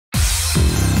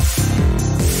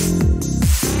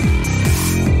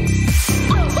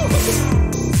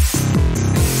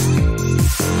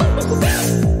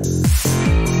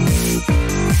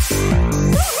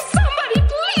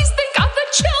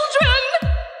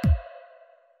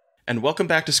And welcome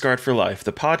back to Scarred for Life,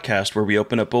 the podcast where we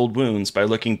open up old wounds by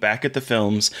looking back at the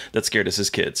films that scared us as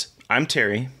kids. I'm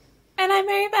Terry. And I'm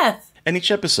Mary Beth. And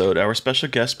each episode, our special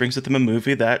guest brings with them a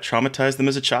movie that traumatized them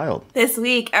as a child. This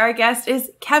week, our guest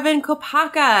is Kevin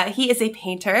Kopacka. He is a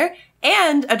painter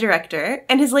and a director,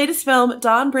 and his latest film,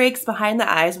 Dawn Breaks Behind the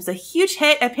Eyes, was a huge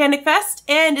hit at Panic Fest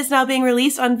and is now being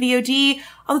released on VOD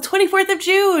on the 24th of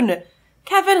June.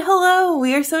 Kevin, hello.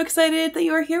 We are so excited that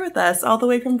you are here with us all the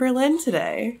way from Berlin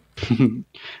today.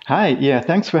 Hi. Yeah,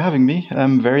 thanks for having me.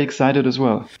 I'm very excited as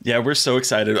well. Yeah, we're so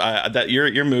excited that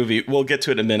your movie, we'll get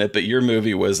to it in a minute, but your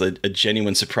movie was a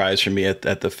genuine surprise for me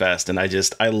at the fest. And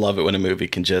I love it when a movie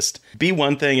can just be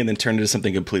one thing and then turn into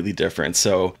something completely different.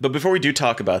 So, but before we do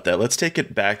talk about that, let's take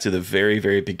it back to the very,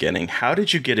 very beginning. How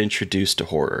did you get introduced to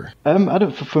horror?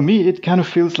 For me, it kind of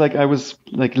feels like I was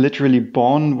like literally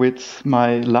born with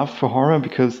my love for horror,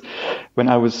 because when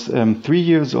I was 3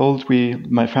 years old,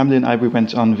 my family and we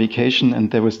went on vacation,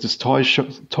 and there was this toy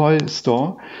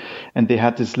store, and they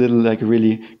had this little like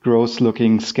really gross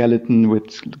looking skeleton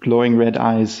with glowing red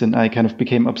eyes, and I kind of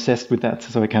became obsessed with that.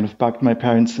 So I kind of bugged my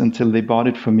parents until they bought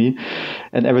it for me,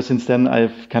 and ever since then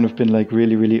I've kind of been like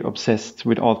really, really obsessed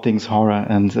with all things horror.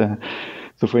 And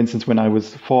so, for instance, when I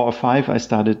was 4 or 5, I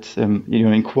started,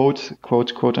 in quote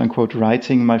unquote,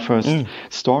 writing my first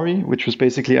story, which was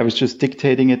basically I was just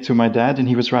dictating it to my dad, and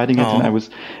he was writing it, and I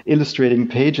was illustrating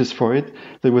pages for it.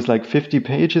 There was like 50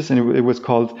 pages, and it was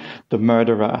called The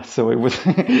Murderer. So it was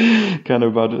kind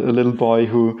of about a little boy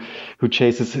who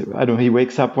chases. He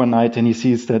wakes up one night and he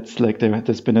sees that like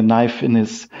there's been a knife in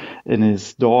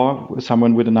his door.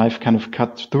 Someone with a knife kind of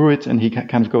cut through it, and he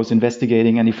kind of goes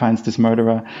investigating, and he finds this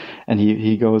murderer, and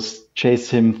he goes chase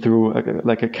him through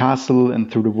a castle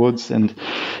and through the woods, and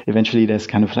eventually there's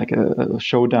kind of like a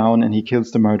showdown, and he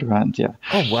kills the murderer. And yeah,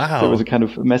 oh wow, so it was a kind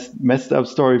of messed up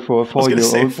story for a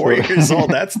 4-year-old. 4 years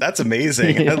old. That's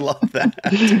amazing. Yeah. I love that.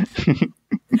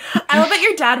 I love that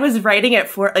your dad was writing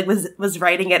it was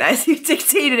writing it as you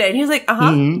dictated it, and he was like,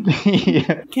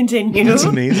 yeah. Continue. That's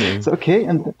amazing. It's okay,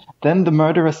 and then the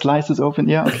murderer slices open.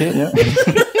 Yeah, okay, yeah.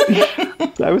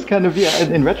 I was kind of,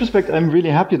 in retrospect, I'm really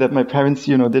happy that my parents,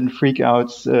 didn't freak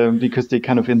out because they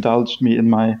kind of indulged me in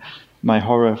my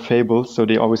horror fables. So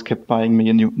they always kept buying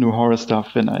me new horror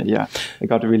stuff. And I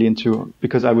got really into,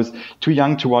 because I was too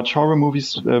young to watch horror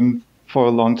movies for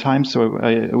a long time. So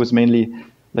I was mainly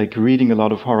like reading a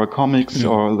lot of horror comics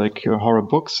or like horror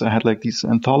books. I had like these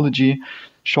anthology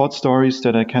short stories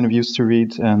that I kind of used to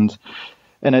read.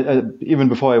 And I, even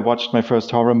before I watched my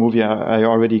first horror movie, I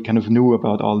already kind of knew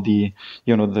about all the,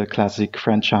 the classic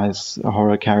franchise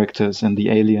horror characters and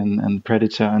the Alien and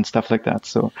Predator and stuff like that.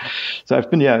 So I've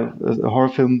been, a horror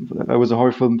film. I was a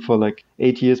horror film for like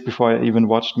 8 years before I even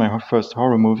watched my first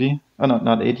horror movie. Oh, no,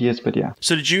 not 8 years, but yeah.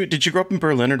 So did you grow up in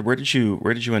Berlin, or where did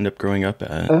you end up growing up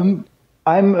at?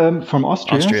 I'm from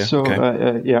Austria. So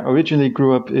okay. Originally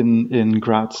grew up in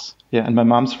Graz. Yeah, and my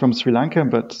mom's from Sri Lanka,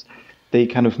 but they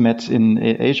kind of met in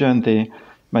Asia, and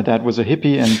my dad was a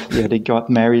hippie, and they got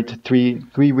married three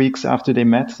weeks after they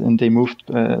met, and they moved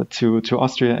to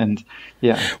Austria, and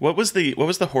yeah. What was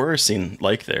the horror scene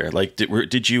like there? Like,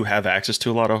 did you have access to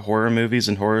a lot of horror movies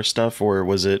and horror stuff, or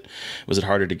was it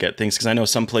harder to get things? Because I know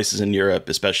some places in Europe,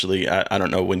 especially, I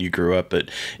don't know when you grew up, but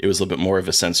it was a little bit more of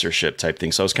a censorship type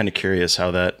thing. So I was kind of curious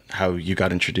how you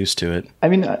got introduced to it. I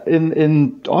mean,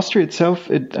 in Austria itself,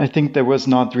 I think there was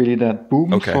not really that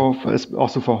boom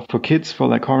for kids, for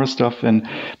like horror stuff,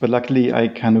 but luckily I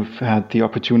kind of had the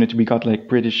opportunity. We got like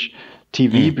British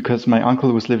TV because my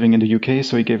uncle was living in the UK,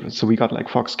 so we got like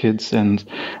Fox Kids and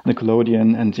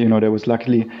Nickelodeon, and there was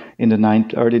luckily in the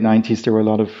early 90s there were a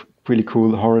lot of really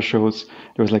cool horror shows.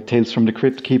 There was like Tales from the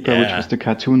Crypt Keeper, which was the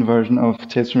cartoon version of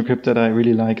Tales from the Crypt that I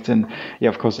really liked, and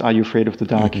of course, Are You Afraid of the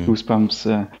Dark?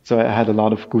 Goosebumps. So I had a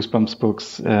lot of Goosebumps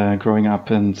books growing up,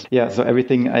 and so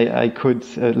everything I could,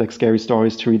 like scary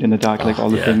stories to read in the dark, like all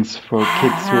the things for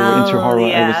kids who were into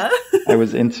horror. I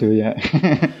was into.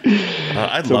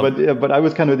 But I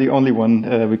was kind of the only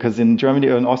one because in Germany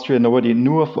or in Austria nobody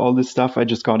knew of all this stuff. I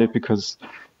just got it because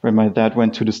when my dad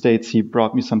went to the States, he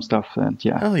brought me some stuff, and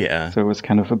Oh yeah. So it was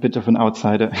kind of a bit of an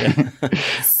outsider.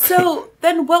 So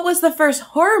then what was the first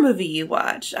horror movie you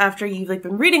watched after you've like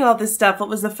been reading all this stuff? What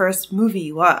was the first movie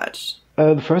you watched?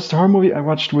 The first horror movie I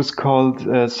watched was called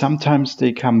Sometimes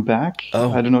They Come Back.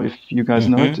 Oh. I don't know if you guys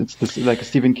know it. It's like a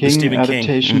Stephen King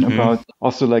adaptation about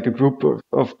also like a group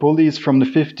of bullies from the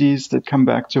 50s that come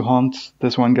back to haunt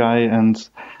this one guy. And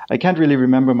I can't really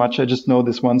remember much. I just know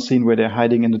this one scene where they're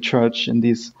hiding in the church, and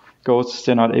these ghosts,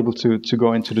 they're not able to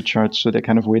go into the church, so they're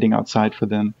kind of waiting outside for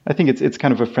them. I think it's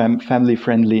kind of a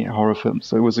family-friendly horror film,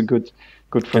 so it was a good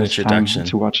good first time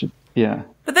to watch it. Yeah.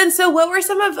 But then, so what were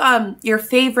some of your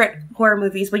favorite horror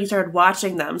movies when you started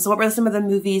watching them? So what were some of the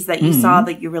movies that you saw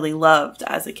that you really loved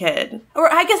as a kid?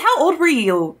 Or I guess, how old were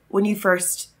you when you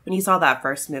saw that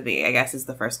first movie, I guess is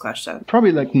the first question.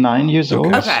 Probably like 9 years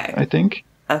old, I think.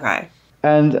 Okay.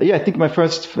 And yeah, I think my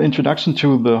first introduction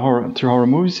to horror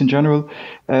movies in general.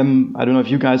 I don't know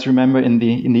if you guys remember in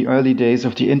the early days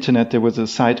of the internet, there was a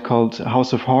site called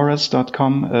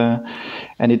houseofhorrors.com,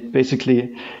 and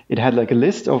it had like a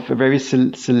list of a very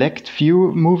select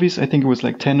few movies. I think it was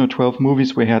like 10 or 12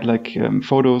 movies where it had like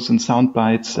photos and sound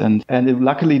bites, and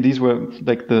luckily these were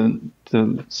like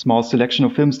the small selection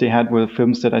of films they had were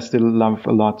films that I still love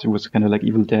a lot. It was kind of like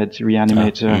Evil Dead,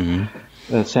 Reanimator.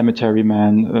 Cemetery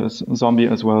Man, Zombie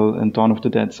as well, and Dawn of the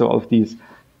Dead. So all of these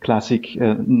classic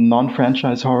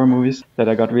non-franchise horror movies that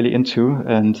I got really into.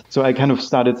 And so I kind of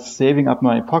started saving up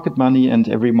my pocket money, and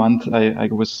every month I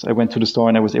went to the store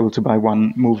and I was able to buy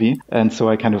one movie. And so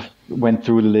I kind of went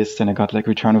through the list and I got like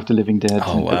Return of the Living Dead,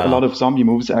 and a lot of zombie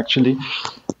movies actually.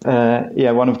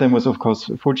 One of them was of course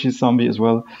Fulci's Zombie as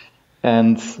well.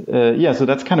 And so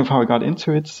that's kind of how I got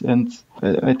into it. And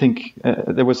I think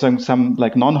there was some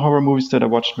like non-horror movies that I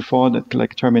watched before, that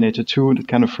like Terminator 2, that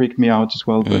kind of freaked me out as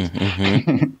well. But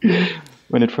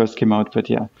when it first came out,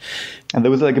 but yeah. And there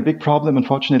was like a big problem,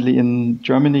 unfortunately, in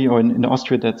Germany or in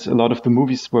Austria, that a lot of the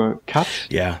movies were cut.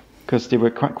 Yeah. Because they were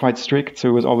quite strict. So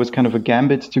it was always kind of a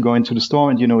gambit to go into the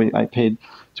store. And, I paid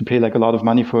like a lot of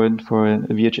money for a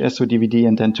VHS or DVD,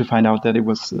 and then to find out that it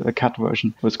was a cut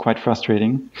version was quite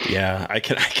frustrating. Yeah, I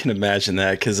can imagine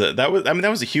that, because that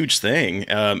was a huge thing.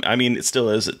 It still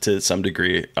is to some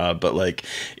degree, but like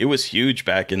it was huge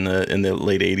back in the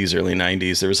late 80s, early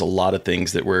 90s. There was a lot of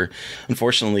things that were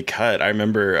unfortunately cut. I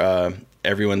remember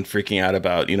everyone freaking out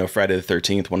about, Friday the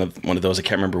 13th, one of those, I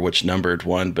can't remember which numbered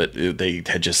one, but they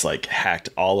had just like hacked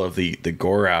all of the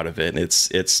gore out of it. And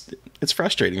it's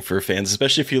frustrating for fans,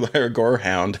 especially if you are a gore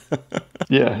hound.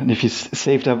 Yeah, and if you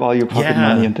saved up all your pocket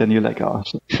money and then you're like, oh.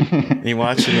 And you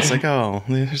watch it and it's like, oh,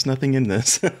 there's nothing in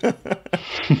this.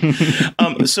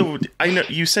 So I know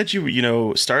you said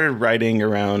you started writing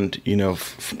around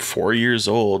 4 years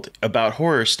old about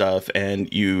horror stuff, and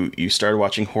you started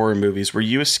watching horror movies. Were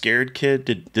you a scared kid?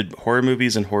 Did horror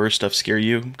movies and horror stuff scare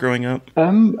you growing up?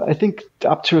 I think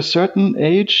up to a certain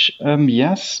age,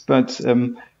 yes, but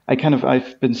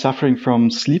I've been suffering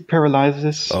from sleep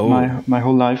paralysis my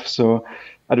whole life. So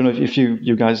I don't know if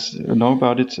you guys know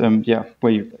about it.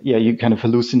 Where you kind of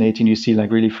hallucinate and you see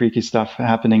like really freaky stuff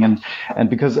happening. And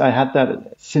because I had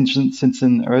that since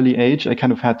an early age, I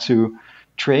kind of had to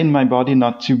train my body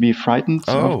not to be frightened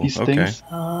of these things.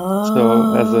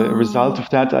 So as a result of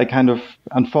that, I kind of,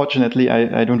 unfortunately,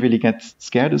 I don't really get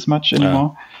scared as much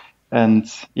anymore. And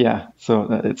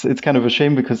so it's kind of a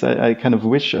shame, because I kind of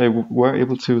wish I were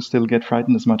able to still get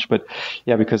frightened as much. But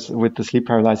because with the sleep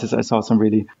paralysis, I saw some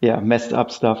really messed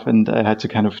up stuff, and I had to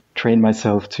kind of train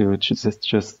myself to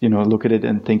just look at it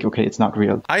and think, okay, it's not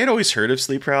real. I had always heard of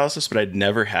sleep paralysis, but I'd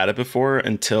never had it before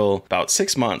until about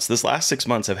 6 months. This last 6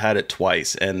 months, I've had it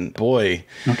twice, and boy,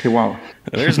 okay, wow.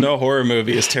 There's no horror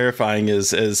movie as terrifying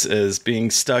as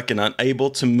being stuck and unable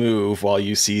to move while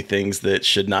you see things that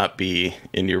should not be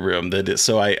in your room.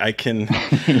 So I can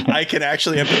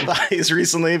actually empathize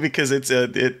recently, because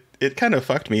it kind of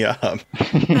fucked me up.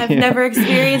 I've never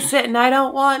experienced it, and I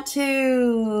don't want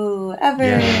to ever.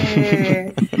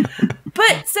 Yeah.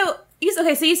 But so you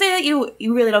say that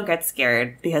you really don't get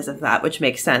scared because of that, which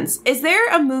makes sense. Is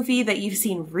there a movie that you've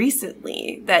seen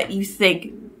recently that you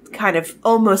think kind of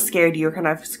almost scared you, or kind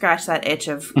of scratched that itch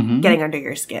of getting under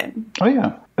your skin? Oh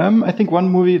yeah. I think one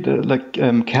movie,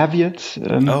 Caveat.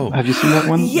 Have you seen that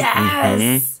one?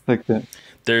 Yes. Like there's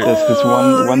this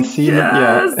one scene,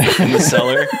 in the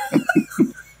cellar.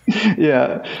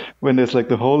 Yeah, when there's like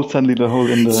suddenly the hole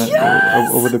in the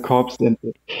over the corpse, and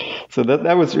so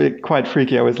that was really quite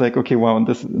freaky. I was like, okay, wow,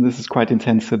 this is quite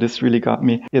intense. So this really got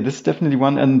me. Yeah, this is definitely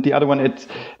one. And the other one, it's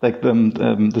like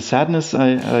the Sadness.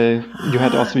 You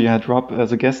had Rob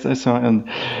as a guest, I saw, and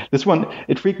this one,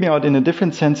 it freaked me out in a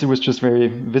different sense. It was just very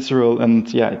visceral, and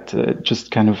it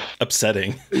just kind of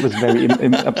upsetting. It was very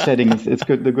upsetting. It's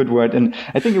the good word. And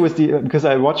I think it was because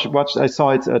I saw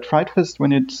it at Fright Fest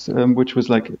when which was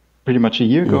like pretty much a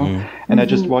year ago, and I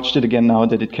just watched it again now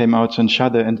that it came out on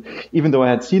Shudder, and even though I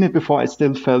had seen it before, I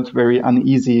still felt very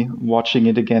uneasy watching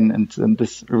it again, and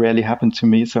this rarely happened to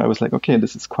me, so I was like, okay,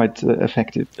 this is quite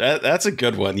effective. That's a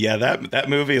good one. Yeah, that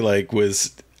movie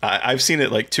was I've seen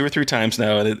it like 2 or 3 times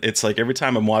now, and it's like every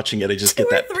time I'm watching it, I just get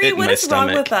that pit in my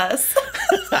stomach. What is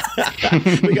wrong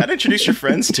with us? We got to introduce your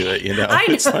friends to it, you know? I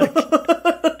know.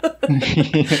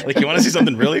 It's like you want to see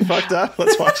something really fucked up?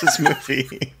 Let's watch this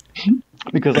movie.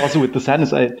 Because also with the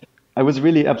sadness, I was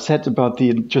really upset about the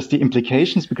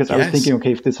implications, because I was thinking,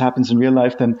 okay, if this happens in real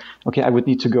life, then okay, I would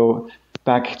need to go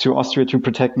back to Austria to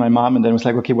protect my mom, and then I was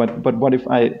like, okay, what if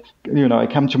I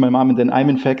come to my mom and then I'm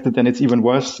infected, then it's even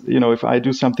worse, if I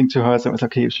do something to her. So I was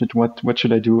like, okay, what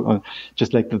should I do? Or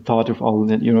just like the thought of all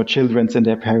the children and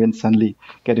their parents suddenly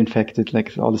get infected,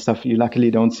 like all the stuff you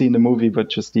luckily don't see in the movie, but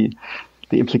just the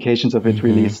implications of it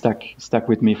really stuck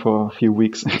with me for a few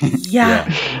weeks.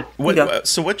 Yeah.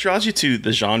 So what draws you to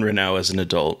the genre now as an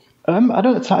adult? I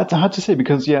don't. It's hard to say,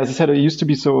 because as I said, I used to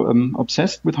be so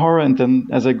obsessed with horror, and then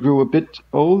as I grew a bit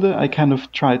older, I kind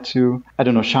of tried to,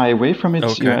 shy away from it.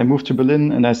 Okay. I moved to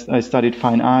Berlin and I studied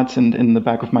fine arts, and in the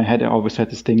back of my head, I always had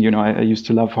this thing. I used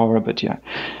to love horror, but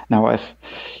now I've,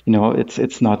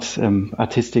 it's not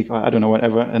artistic, or I don't know,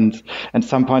 whatever. And at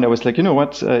some point, I was like,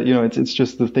 it's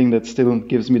just the thing that still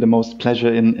gives me the most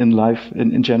pleasure in life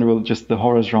in general, just the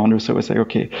horror genre. So I was like,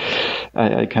 okay,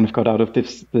 I kind of got out of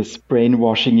this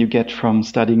brainwashing you get from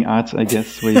studying art, I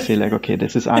guess, where you say like, okay,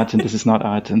 this is art and this is not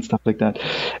art and stuff like that.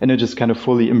 And I just kind of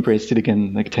fully embraced it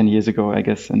again, like 10 years ago, I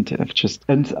guess. And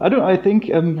I think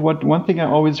one thing I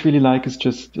always really like is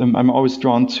just, I'm always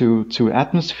drawn to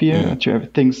atmosphere, to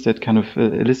things that kind of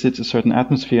elicit a certain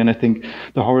atmosphere. And I think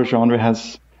the horror genre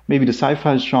has, maybe the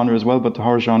sci-fi genre as well, but the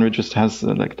horror genre just has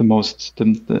like the most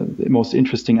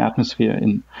interesting atmosphere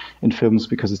in films,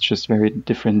 because it's just very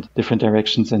different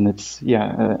directions, and it's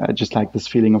I just like this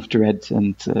feeling of dread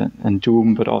and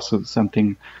doom, but also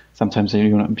sometimes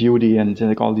beauty and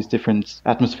like all these different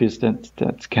atmospheres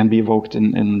that can be evoked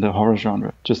in the horror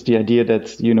genre. Just the idea that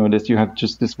that you have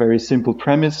just this very simple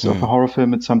premise of a horror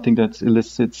film. It's something that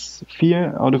elicits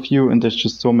fear out of you, and there's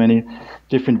just so many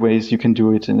different ways you can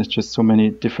do it, and it's just so many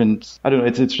different. I don't know.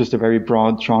 It's just a very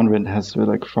broad genre, and has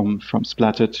like from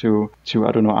splatter to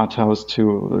I don't know, art house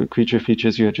to creature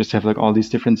features. You just have like all these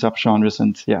different subgenres,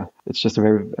 and it's just a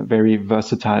very very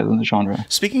versatile genre.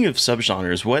 Speaking of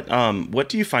subgenres, what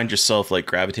do you find yourself like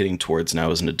gravitating towards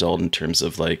now as an adult, in terms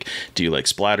of like, do you like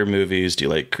splatter movies? Do you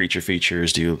like creature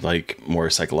features? Do you like more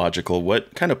psychological?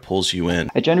 What kind of pulls you in?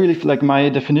 I generally feel like my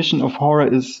definition of horror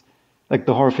is like,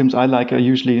 the horror films I like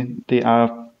they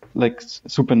are like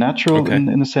supernatural,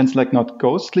 in a sense, like not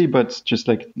ghostly, but just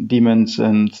like demons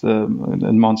and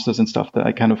monsters and stuff. That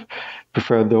I kind of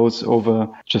prefer those over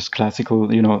just classical,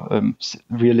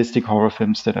 realistic horror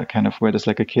films that are kind of where there's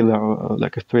like a killer or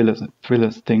like a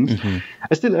thriller things.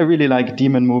 I really like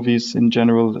demon movies in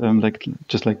general, like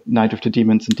just like Night of the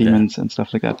Demons and Demons and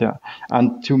stuff like that. There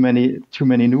aren't too many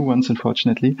new ones,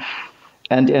 unfortunately.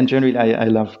 And generally, I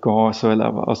love gore, so I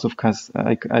love also, of course,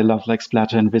 I love like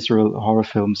splatter and visceral horror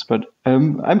films. But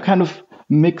I'm kind of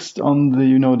mixed on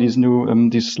the these new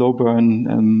these slow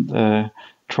burn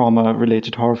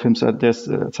trauma-related horror films. There's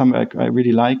some I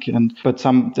really like, but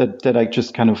some that I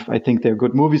just kind of, I think they're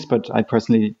good movies, but I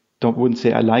personally wouldn't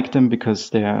say I like them, because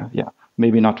they're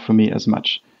maybe not for me as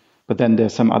much. But then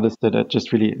there's some others that I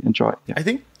just really enjoy. Yeah. I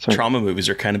think trauma movies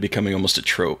are kind of becoming almost a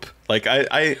trope. Like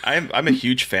I'm a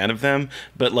huge fan of them,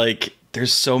 but like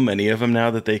there's so many of them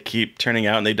now that they keep turning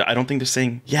out, and I don't think they're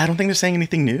saying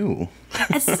anything new.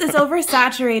 It's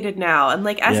oversaturated now, and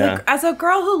like as a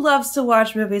girl who loves to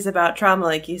watch movies about trauma,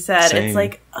 like you said, Same. It's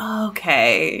like,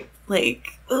 okay,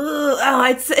 like,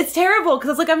 it's terrible, because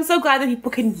it's like, I'm so glad that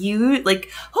people can use, like,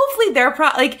 hopefully they're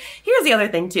like, here's the other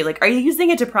thing too, like, are you using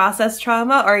it to process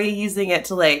trauma, or are you using it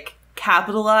to like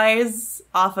capitalize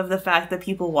off of the fact that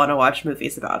people want to watch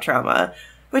movies about trauma,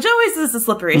 which always is a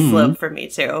slippery slope for me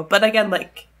too. But again,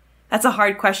 like, that's a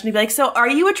hard question to be like, so are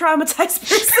you a traumatized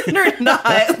person or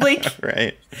not? Like,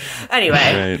 right. Anyway.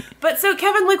 Right. But so,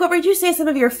 Kevin, like, what would you say some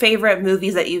of your favorite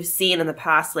movies that you've seen in the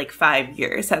past, like, 5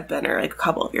 years have been, or like a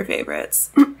couple of your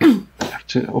favorites? I have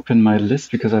to open my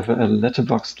list, because I have a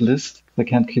letterboxed list. I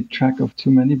can't keep track of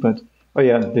too many, but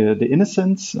the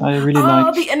Innocents I really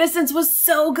liked. The Innocents was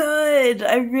so good.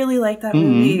 I really liked that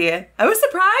movie. I was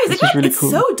surprised. Really it's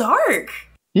cool. so dark.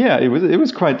 Yeah, it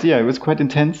was quite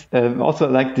intense. Also,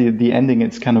 like the ending,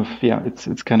 it's kind of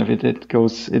it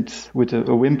goes with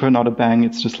a whimper, not a bang.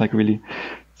 It's just like really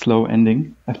slow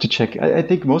ending. I have to check. I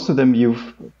think most of them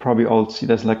you've probably all seen.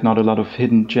 There's like not a lot of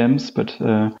hidden gems, but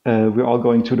We're All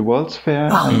Going to the World's Fair.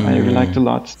 I really liked a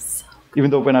lot.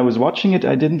 Even though when I was watching it,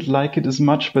 I didn't like it as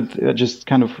much, but I just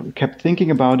kind of kept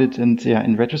thinking about it. And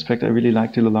in retrospect, I really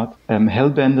liked it a lot.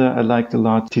 Hellbender, I liked a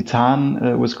lot.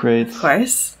 Titan was great. Of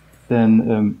course.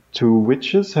 Then Two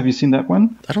Witches. Have you seen that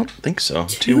one? I don't think so.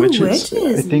 Two Witches?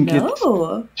 I think it's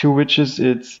Two Witches.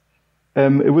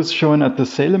 It was shown at the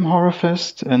Salem Horror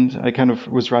Fest, and I kind of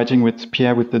was writing with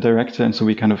Pierre, with the director, and so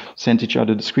we kind of sent each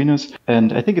other the screeners.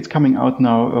 And I think it's coming out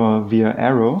now via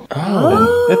Arrow.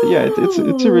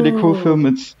 It's a really cool film.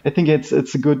 I think it's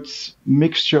a good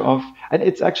mixture of, and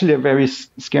it's actually a very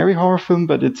scary horror film,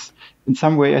 but it's in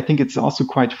some way I think it's also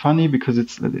quite funny because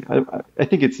I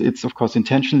think it's of course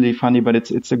intentionally funny, but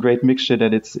it's a great mixture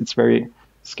that it's very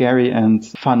scary and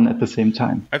fun at the same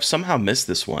time. I've somehow missed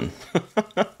this one.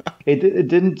 It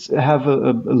didn't have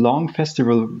a long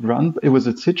festival run. It was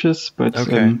at Sitges, but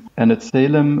okay. And at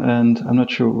Salem, and I'm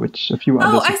not sure a few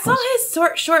others. Oh, I saw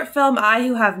his short film, I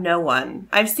Who Have No One.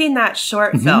 I've seen that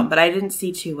short film, but I didn't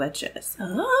see Two Witches.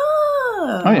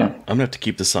 Oh yeah. I'm gonna have to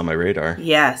keep this on my radar.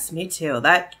 Yes, me too.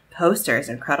 That poster is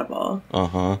incredible.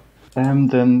 Uh-huh.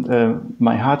 Then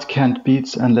My Heart Can't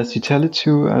Beat Unless You Tell It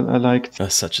To, I liked.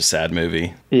 That's such a sad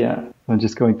movie. Yeah, I'm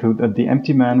just going through. The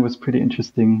Empty Man was pretty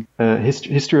interesting.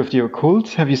 History of the Occult,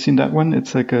 have you seen that one?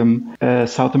 It's like a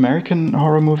South American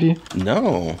horror movie.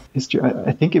 No.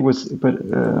 I think it was, but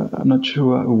I'm not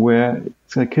sure where.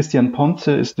 It's like Christian Ponce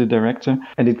is the director,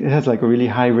 and it has like a really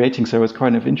high rating, so I was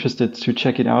kind of interested to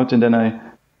check it out, and then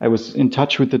I was in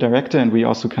touch with the director, and we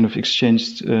also kind of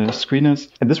exchanged screeners.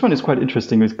 And this one is quite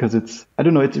interesting because it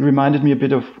reminded me a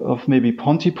bit of maybe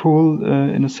Pontypool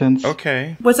in a sense.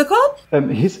 Okay. What's it called?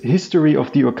 History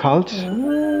of the Occult.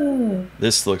 Oh.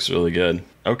 This looks really good.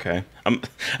 Okay. I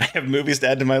have movies to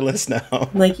add to my list now.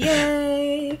 Like,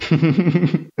 yay!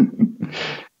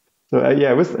 So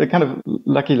I was kind of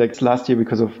lucky like last year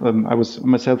because of I was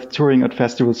myself touring at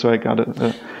festivals, so I had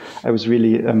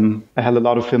a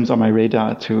lot of films on my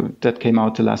radar that came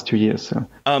out the last 2 years. So.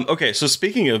 Okay, so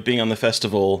speaking of being on the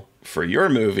festival for your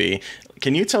movie,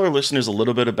 can you tell our listeners a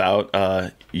little bit about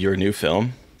your new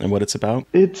film and what it's about?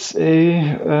 It's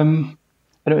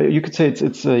you could say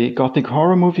it's a gothic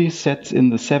horror movie set in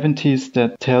the 70s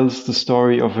that tells the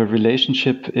story of a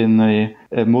relationship in a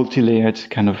multi-layered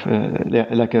kind of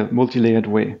like a multi-layered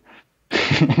way.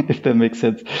 If that makes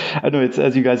sense. I know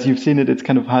as you guys, you've seen it, it's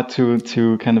kind of hard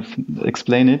to kind of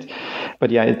explain it.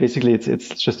 But yeah, it's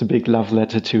just a big love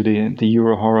letter to the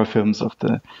Euro horror films of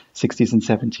the 60s and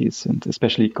 70s, and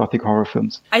especially gothic horror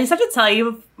films. I just have to tell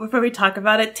you before we talk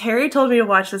about it, Terry told me to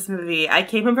watch this movie. I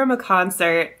came in from a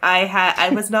concert.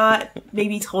 I was not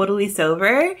maybe totally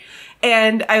sober,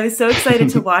 and I was so excited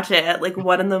to watch it at like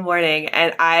 1 a.m,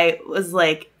 and I was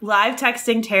like live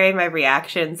texting Terry my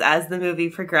reactions as the movie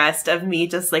progressed, of me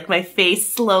just like my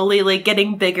face slowly like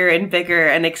getting bigger and bigger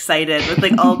and excited with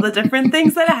like all the different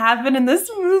things that happen in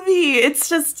this movie. It's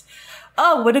just,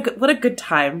 oh, what a good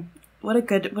time. What a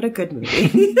good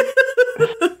movie.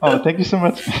 Oh, thank you so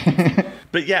much.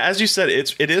 But yeah, as you said,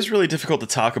 it is really difficult to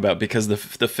talk about because the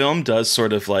film does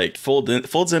sort of like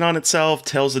folds in on itself,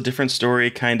 tells a different story,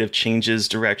 kind of changes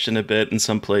direction a bit in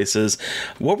some places.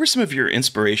 What were some of your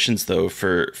inspirations though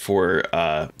for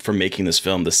making this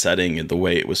film, the setting and the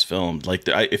way it was filmed? Like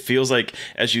it feels like,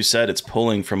 as you said, it's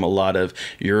pulling from a lot of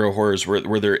Euro horrors.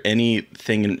 Were there any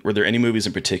movies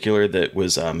in particular that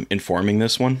was informing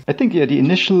this one? I think the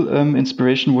initial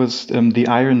inspiration was The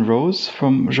Iron Rose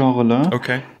from Jean Rollin.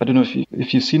 Okay. I don't know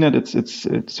if you've seen it.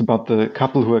 It's about the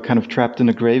couple who are kind of trapped in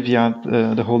a graveyard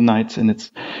the whole night, and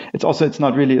it's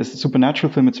not really a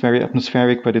supernatural film. It's very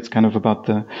atmospheric, but it's kind of about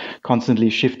the constantly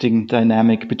shifting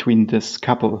dynamic between this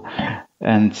couple.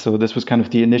 And so this was kind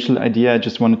of the initial idea. I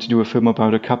just wanted to do a film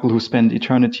about a couple who spend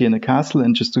eternity in a castle,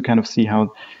 and just to kind of see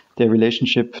how their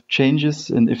relationship changes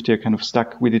and if they're kind of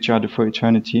stuck with each other for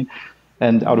eternity.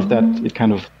 And out of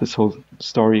that, this whole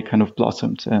story kind of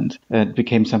blossomed, and it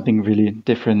became something really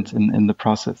different in the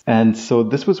process. And so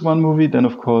this was one movie. Then,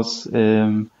 of course, I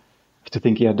have to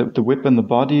think, The Whip and the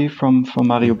Body from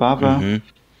Mario Bava,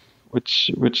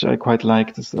 which I quite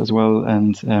liked as well.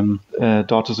 And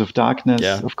Daughters of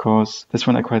Darkness, of course. This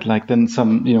one I quite liked. Then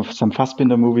some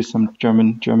Fassbinder movies, some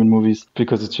German movies,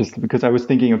 because I was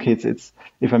thinking, okay, it's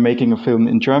if I'm making a film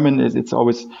in German, it's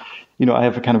always, I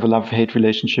have a kind of a love-hate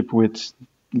relationship with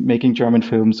making German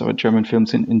films or German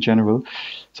films in general.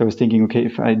 So I was thinking, okay,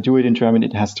 if I do it in German,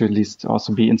 it has to at least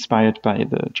also be inspired by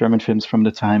the German films from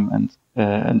the time. And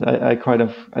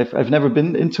I've never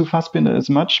been into Fassbinder as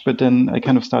much, but then I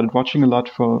kind of started watching a lot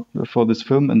for this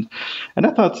film, and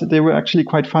I thought they were actually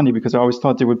quite funny, because I always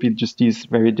thought they would be just these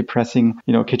very depressing,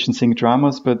 kitchen sink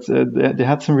dramas, but they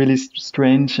had some really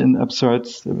strange and absurd,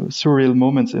 surreal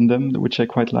moments in them, which I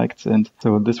quite liked. And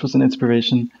so this was an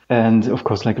inspiration. And of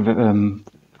course, like from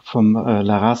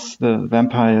La Race, the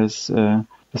vampires,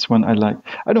 this one I like.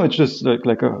 I know it's just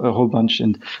like a whole bunch,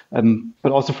 and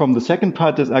but also from the second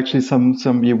part, there's actually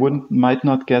some you might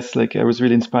not guess. Like I was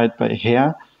really inspired by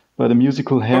Hair, by the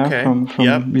musical Hair from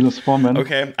Milos Forman.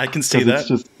 Okay, I can see that. It's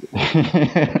just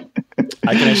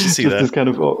I can actually see just that. This kind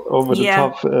of over the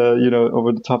top,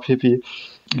 over the top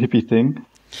hippie thing.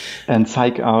 And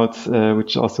Psych Out,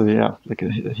 which also, like a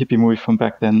hippie movie from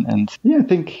back then. And I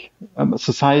think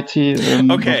Society,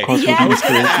 okay. Of course, yes. was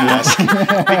an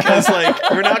inspiration. Because like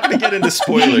we're not going to get into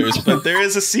spoilers, but there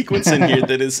is a sequence in here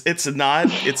that is it's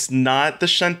not the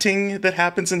shunting that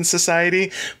happens in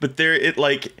Society, but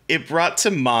it brought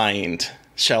to mind,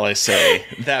 shall I say,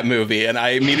 that movie, and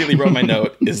I immediately wrote my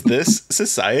note: is this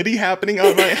Society happening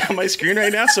on my screen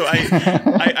right now? So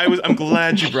I'm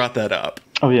glad you brought that up.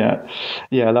 Oh yeah,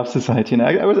 I love Society, and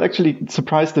I was actually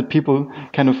surprised that people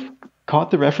kind of caught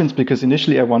the reference, because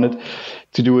initially I wanted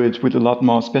to do it with a lot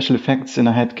more special effects, and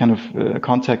I had kind of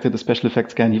contacted the special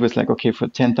effects guy, and he was like, okay, for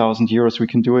 10,000 euros we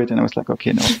can do it, and I was like,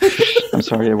 okay, no, I'm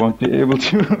sorry, I won't be able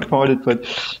to afford it, but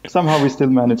somehow we still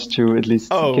managed to at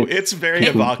least. It's very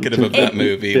evocative of that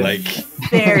movie, like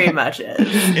very much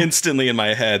is instantly in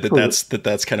my head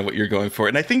that's kind of what you're going for,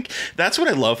 and I think that's what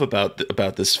I love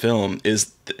about this film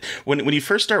is when you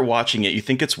first start watching it, you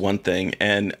think it's one thing,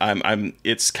 and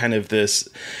it's kind of this.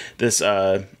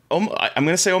 I'm going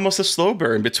to say almost a slow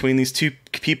burn between these two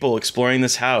people exploring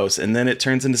this house, and then it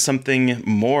turns into something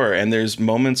more, and there's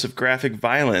moments of graphic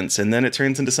violence, and then it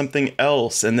turns into something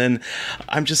else, and then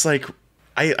I'm just like,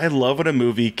 I love when a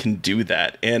movie can do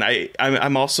that. And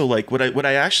I'm also like, what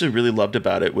I actually really loved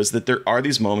about it was that there are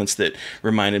these moments that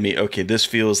reminded me, okay, this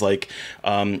feels like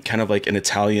kind of like an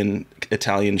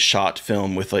Italian shot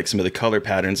film with like some of the color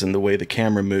patterns and the way the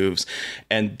camera moves,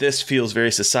 and this feels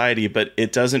very Society, but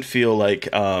it doesn't feel like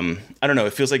I don't know,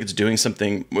 it feels like it's doing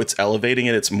something, it's elevating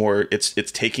it,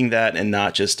 it's taking that and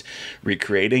not just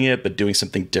recreating it, but doing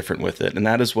something different with it. And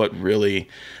that is what really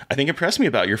I think impressed me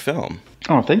about your film.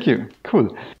 Oh, thank you.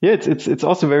 Cool. Yeah, it's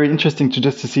also very interesting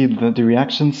to see the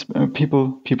reactions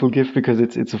people give, because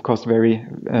it's of course very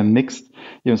mixed.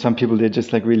 Some people, they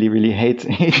just like really hate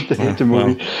the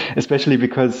movie, especially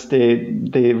because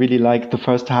they really like the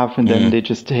first half, and then they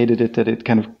just hated it that it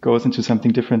kind of goes into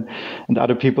something different. And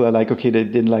other people are like, okay, they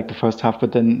didn't like the first half,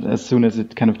 but then as soon as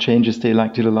it kind of changes, they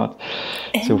liked it a lot.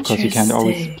 So of course you can't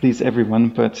always please everyone,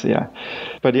 but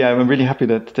I'm really happy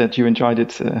that you enjoyed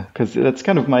it, because that's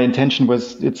kind of my intention.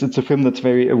 Was it's a film that's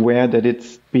very aware that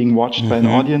it's being watched by an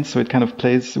audience, so it kind of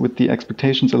plays with the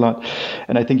expectations a lot.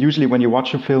 And I think usually when you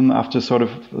watch a film, after sort of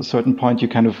a certain point, you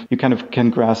kind of can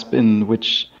grasp in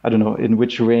which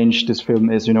range this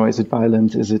film is. Is it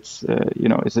violent? Is it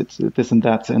is it this and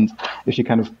that? And if you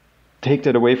kind of take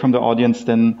that away from the audience,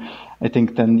 then I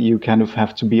think then you kind of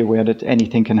have to be aware that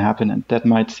anything can happen, and that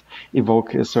might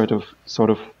evoke a sort of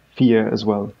fear as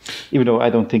well, even though I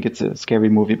don't think it's a scary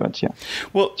movie, but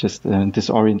just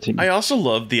disorienting. I also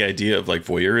love the idea of like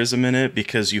voyeurism in it,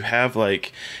 because you have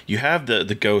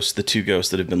the ghosts, the two ghosts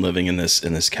that have been living in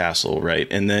this castle, right?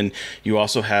 And then you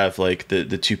also have like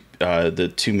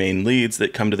the two main leads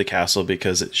that come to the castle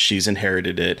because she's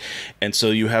inherited it, and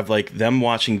so you have like them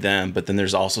watching them, but then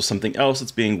there's also something else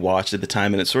that's being watched at the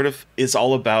time, and it sort of is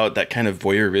all about that kind of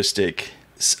voyeuristic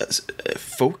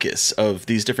focus of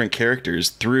these different characters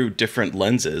through different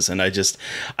lenses. And I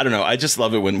don't know, I just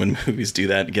love it when movies do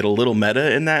that, get a little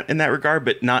meta in that regard,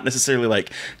 but not necessarily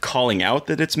like calling out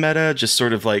that it's meta, just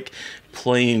sort of like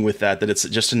playing with that it's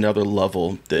just another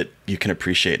level that you can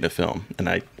appreciate in a film. And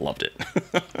I loved it.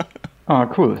 Oh,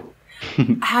 cool.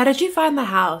 How did you find the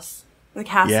house? The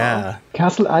castle. Yeah.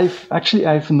 Castle,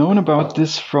 I've known about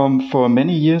this for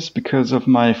many years because of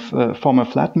my former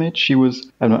flatmate. She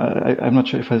was, I'm not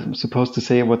sure if I'm supposed to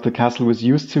say what the castle was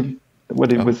used to,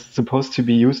 what it was supposed to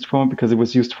be used for, because it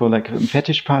was used for like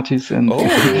fetish parties, and so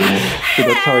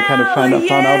that's how I kind of found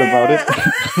out about it.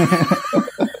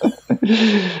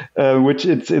 Which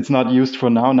it's not used for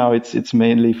now. Now it's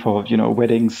mainly for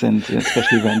weddings and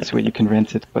special events where you can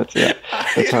rent it. But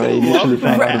that's how I initially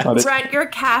found out about it. Rent your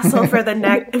castle for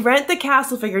rent the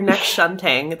castle for your next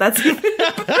shunting. That's.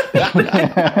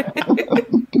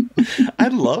 I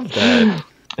love that.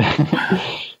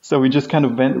 So we just kind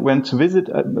of went to visit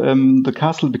the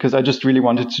castle, because I just really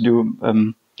wanted to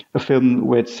do a film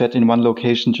where it's set in one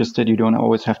location, just that you don't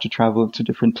always have to travel to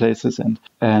different places.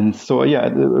 And so,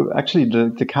 actually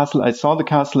the castle, I saw the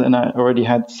castle and I already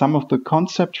had some of the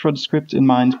concept for the script in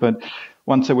mind, but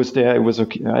once I was there, it was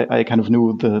okay. I kind of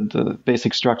knew the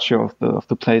basic structure of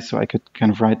the place, so I could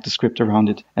kind of write the script around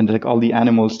it. And like all the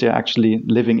animals, they're actually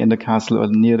living in the castle or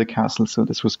near the castle, so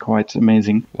this was quite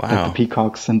amazing. Wow. Like the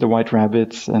peacocks and the white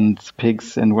rabbits and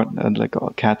pigs and like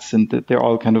all cats, and they're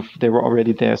all they were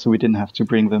already there, so we didn't have to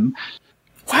bring them.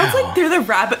 Sounds like through the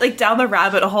rabbit, like down the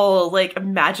rabbit hole, like a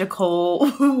magical,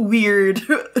 weird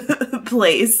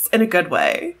place in a good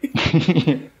way.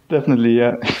 Definitely,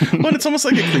 yeah. Well, it's almost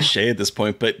like a cliche at this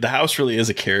point, but the house really is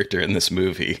a character in this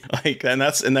movie. Like, and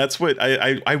that's what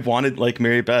I wanted. Like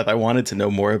Mary Beth, I wanted to know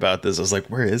more about this. I was like,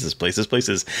 where is this place? This place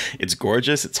it's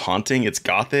gorgeous, it's haunting, it's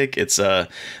gothic. It's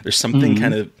there's something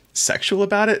kind of sexual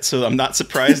about it. So I'm not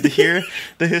surprised to hear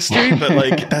the history, but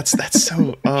like that's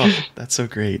so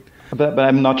great. But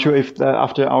I'm not sure if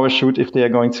after our shoot, if they are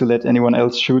going to let anyone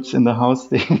else shoot in the house,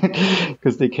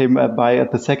 because they came by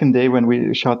at the second day when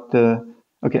we shot the.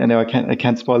 Okay, I know I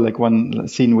can't spoil like one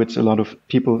scene with a lot of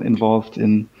people involved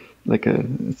in like a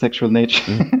sexual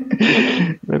nature.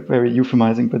 Very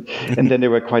euphemizing, but and then they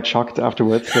were quite shocked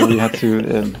afterwards. So we had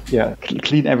to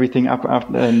clean everything up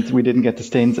after, and we didn't get the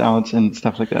stains out and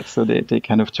stuff like that. So they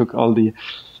kind of took all the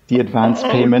advance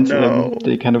payment. No.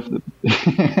 They kind of,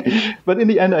 but in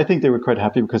the end, I think they were quite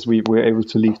happy because we were able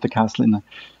to leave the castle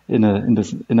in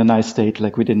a nice state.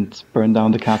 Like we didn't burn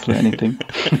down the castle or anything.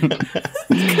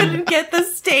 Couldn't get the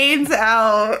stains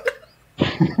out.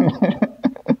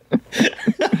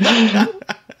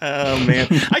 Oh man,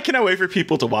 I cannot wait for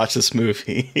people to watch this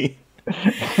movie.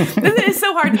 It is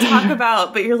so hard to talk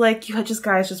about, but you're like,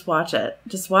 just watch it.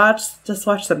 Just watch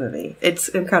the movie. It's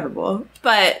incredible.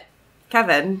 But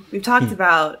Kevin, we've talked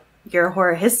about your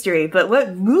horror history, but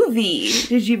what movie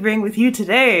did you bring with you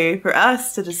today for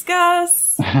us to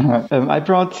discuss? I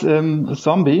brought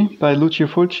Zombi by Lucio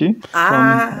Fulci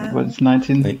from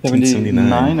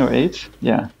 1979 or 8?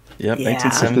 Yeah. Yep, yeah.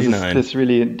 1979. This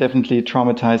really definitely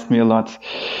traumatized me a lot.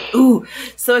 Ooh,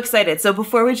 so excited. So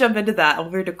before we jump into that, I'll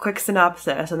read a quick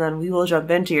synopsis and then we will jump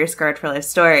into your Scarred for Life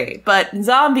story. But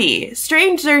Zombi,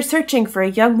 strangers searching for a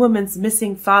young woman's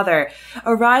missing father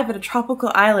arrive at a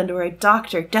tropical island where a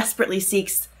doctor desperately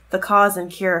seeks the cause and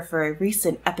cure for a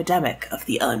recent epidemic of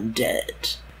the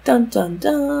undead. Dun dun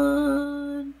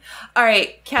dun. All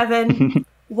right, Kevin.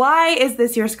 Why is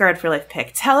this your Scarred for Life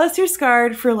pick? Tell us your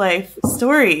Scarred for Life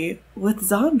story with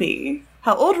Zombi.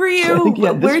 How old were you? So I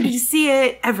think, where did you see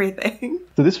it? Everything.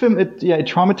 So this film, it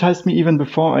traumatized me even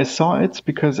before I saw it,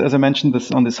 because as I mentioned,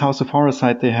 this on this House of Horror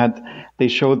site, they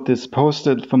showed this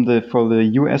poster for the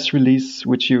US release,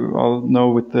 which you all know,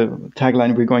 with the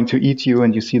tagline "We're going to eat you,"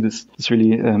 and you see this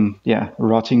really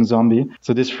rotting zombie.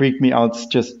 So this freaked me out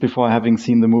just before having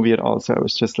seen the movie at all. So I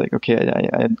was just like, okay,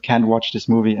 I can't watch this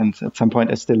movie. And at some point,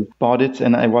 I still bought it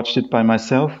and I watched it by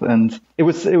myself, and it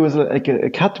was like a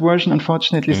cut version,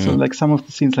 unfortunately. So like some of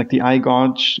the scenes, like the eye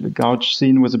gouge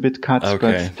scene, was a bit cut.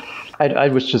 Okay. But I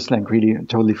was just like really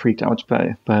totally freaked out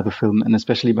by the film, and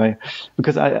especially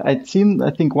because I'd seen, I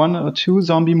think, 1 or 2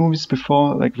 zombie movies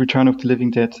before, like Return of the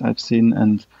Living Dead I've seen,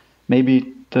 and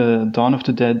maybe the Dawn of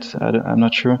the Dead, I'm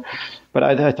not sure. But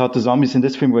I thought the zombies in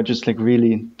this film were just like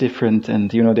really different,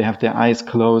 and they have their eyes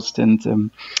closed, and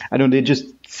they just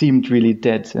seemed really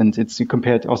dead. And it's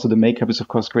compared, also the makeup is of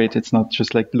course great. It's not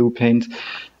just like blue paint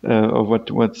or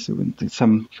what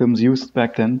some films used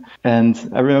back then. And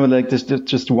I remember like there's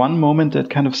just one moment that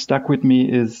kind of stuck with me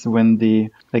is when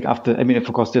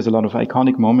of course there's a lot of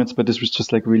iconic moments, but this was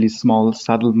just like really small,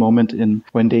 subtle moment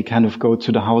when they kind of go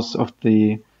to the house of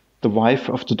the wife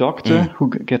of the doctor who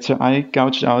gets her eye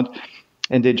gouged out.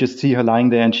 And they just see her lying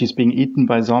there and she's being eaten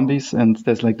by zombies. And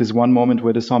there's like this one moment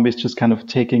where the zombie is just kind of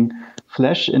taking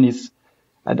flesh, and it's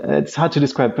hard to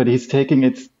describe, but he's taking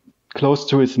it close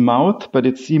to his mouth, but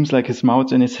it seems like his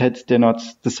mouth and his head, they're not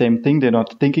the same thing. They're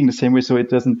not thinking the same way. So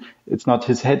it's not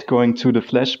his head going to the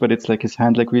flesh, but it's like his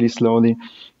hand, like really slowly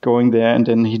going there. And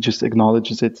then he just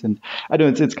acknowledges it. And I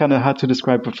don't know, it's kind of hard to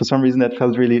describe, but for some reason that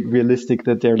felt really realistic,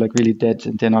 that they're like really dead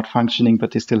and they're not functioning,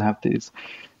 but they still have these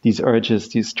urges,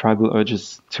 these tribal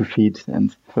urges to feed.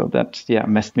 And so that,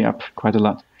 messed me up quite a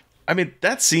lot. I mean,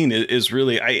 that scene is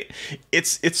really,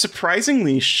 it's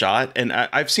surprisingly shot, and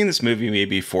I've seen this movie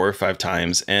maybe 4 or 5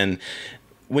 times, and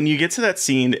when you get to that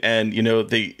scene and,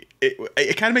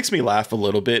 it kind of makes me laugh a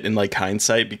little bit in like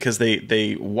hindsight, because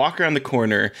they walk around the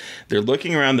corner, they're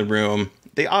looking around the room.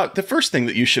 The first thing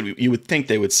that you would think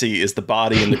they would see is the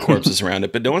body and the corpses around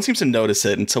it, but no one seems to notice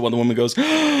it until when the woman goes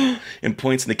and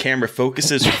points, and the camera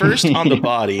focuses first on the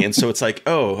body. And so it's like,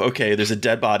 oh, okay, there's a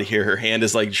dead body here. Her hand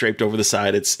is like draped over the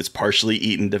side. It's partially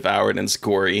eaten, devoured, and it's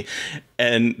gory.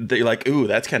 And they're like, ooh,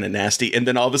 that's kind of nasty. And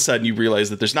then all of a sudden you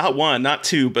realize that there's not one, not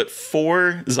two, but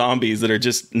 4 zombies that are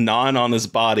just gnawing on this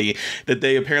body that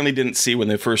they apparently didn't see when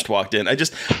they first walked in.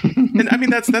 And I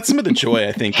mean, that's some of the joy,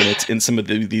 I think, in some of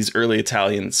these early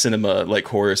Italian cinema, like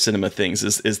horror cinema things,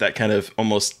 is that kind of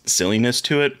almost silliness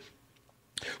to it,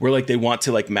 where like they want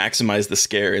to like maximize the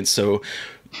scare. And so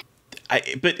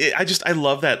I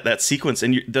love that sequence,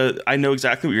 and I know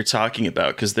exactly what you're talking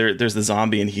about, because there's the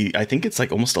zombie, and I think it's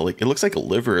like almost it looks like a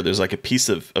liver. There's like a piece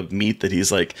of meat that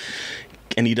he's like,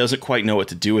 and he doesn't quite know what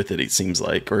to do with it. It seems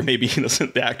like, or maybe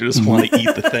the actor doesn't want to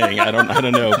eat the thing. I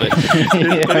don't know, but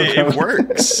it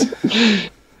works.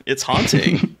 It's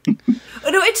haunting. No,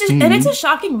 it's just, and it's a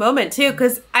shocking moment too,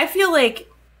 because I feel like,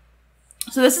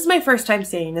 so this is my first time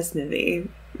seeing this movie.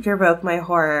 Provoke my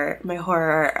horror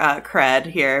cred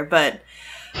here, but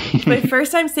it's my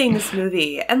first time seeing this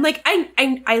movie, and like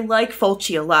I like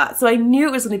Fulci a lot, so I knew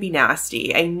it was going to be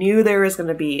nasty. I knew it was going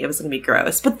to be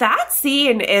gross. But that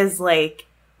scene is like,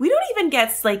 we don't even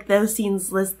get like those scenes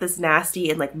this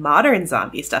nasty in like modern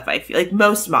zombie stuff. I feel like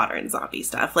most modern zombie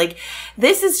stuff, like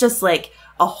this is just like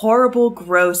a horrible,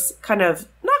 gross kind of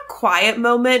not quiet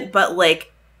moment, but like,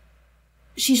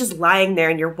 she's just lying there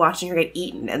and you're watching her get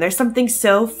eaten. And there's something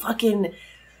so fucking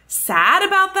sad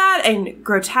about that and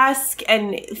grotesque.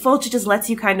 And Fulci just lets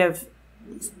you kind of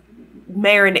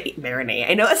marinate.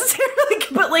 I know that's like,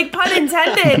 but like pun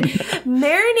intended,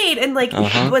 marinate in like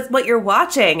what you're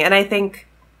watching. And I think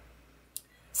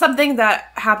something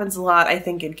that happens a lot, I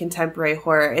think, in contemporary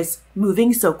horror is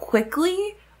moving so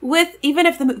quickly with, even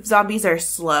if the zombies are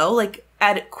slow, like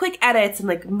quick edits and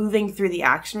like moving through the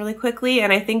action really quickly.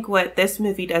 And I think what this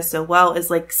movie does so well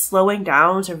is like slowing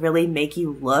down to really make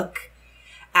you look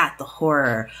at the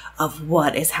horror of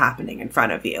what is happening in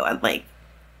front of you, and like,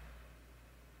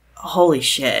 holy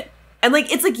shit. And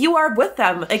like, it's like you are with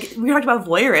them. Like, we talked about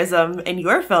voyeurism in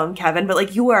your film, Kevin, but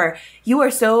like you are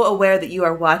so aware that you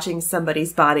are watching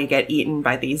somebody's body get eaten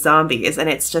by these zombies, and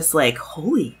it's just like,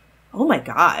 holy, oh my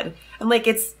God. And like,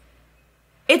 it's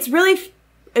really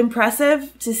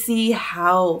impressive to see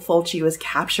how Fulci was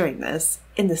capturing this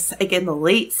in the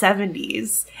late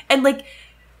 70s. And like,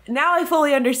 now I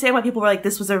fully understand why people were like,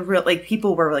 this was a real, like,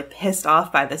 people were like pissed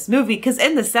off by this movie, because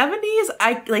in the 70s,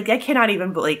 I cannot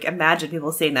even like imagine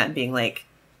people saying that and being like,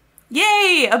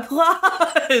 yay,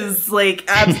 applause. Like,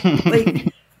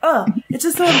 like, oh, it's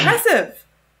just so impressive.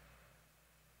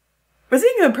 We're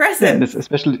seeing impressive. Yeah,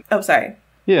 especially. Oh, sorry.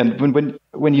 Yeah, and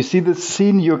when you see this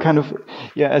scene, you're kind of,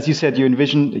 as you said, you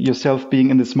envision yourself being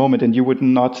in this moment, and you would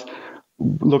not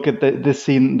look at this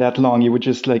scene that long. You would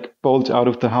just like bolt out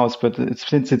of the house. But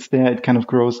since it's there, it kind of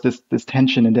grows this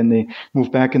tension, and then they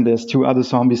move back, and there's 2 other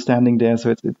zombies standing there,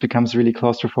 so it becomes really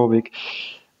claustrophobic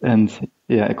and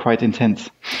quite intense.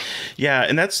 Yeah,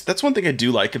 and that's one thing I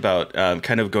do like about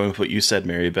kind of going with what you said,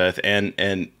 Mary Beth, and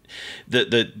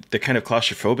the kind of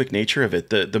claustrophobic nature of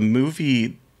it.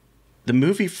 The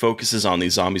movie focuses on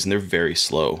these zombies, and they're very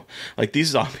slow. Like, these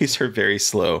zombies are very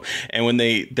slow, and when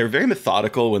they're very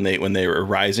methodical when they are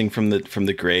rising from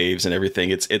the graves and everything.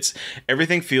 It's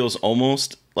everything feels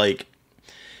almost like,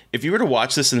 if you were to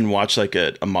watch this and then watch like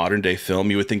a modern day film,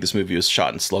 you would think this movie was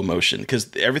shot in slow motion, because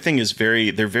everything is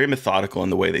they're very methodical in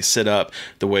the way they sit up,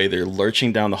 the way they're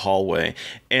lurching down the hallway.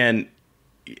 And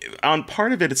on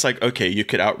part of it, it's like, okay, you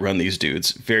could outrun these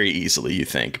dudes very easily, you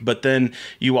think. But then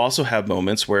you also have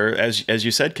moments where, as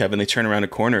you said, Kevin, they turn around a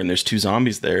corner and there's 2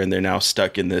 zombies there, and they're now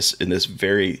stuck in this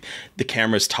very, the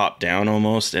camera's top down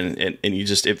almost, and you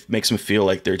just, it makes them feel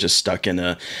like they're just stuck in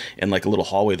like a little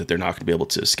hallway that they're not going to be able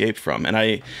to escape from. And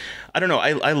I don't know,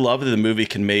 I love that the movie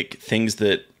can make things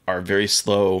that are very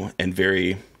slow and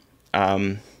very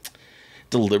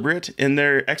deliberate in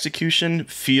their execution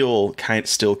feel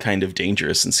still kind of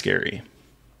dangerous and scary.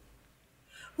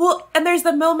 Well, and there's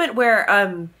the moment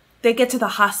where they get to the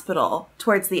hospital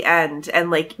towards the end, and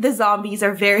like the zombies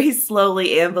are very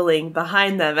slowly ambling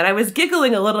behind them, and I was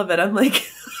giggling a little bit. I'm like,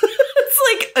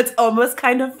 it's almost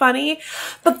kind of funny,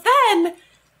 but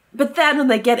then when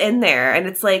they get in there, and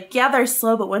it's like, yeah, they're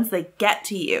slow, but once they get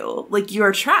to you, like,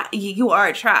 you're trapped. You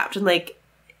are trapped, and like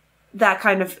that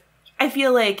kind of. I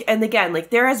feel like, and again, like,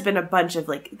 there has been a bunch of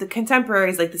like the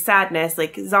contemporaries, like the sadness,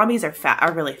 like zombies are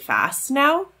really fast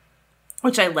now,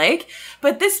 which I like.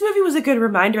 But this movie was a good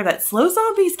reminder that slow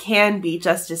zombies can be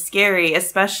just as scary,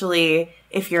 especially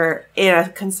if you're in a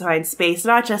confined space,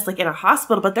 not just like in a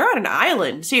hospital, but they're on an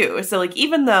island too. So like,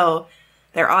 even though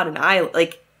they're on an island,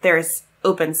 like there's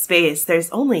open space,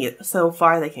 there's only so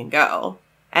far they can go.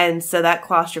 And so that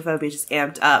claustrophobia just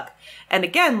amped up. And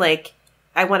again, like,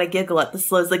 I want to giggle at the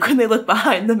slows, like when they look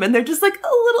behind them and they're just like a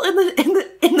little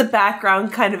in the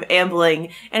background kind of ambling,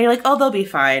 and you're like, oh, they'll be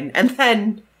fine. And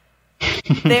then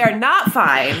they are not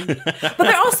fine,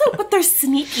 but they're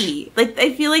sneaky. Like,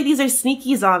 I feel like these are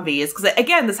sneaky zombies. Because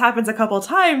again, this happens a couple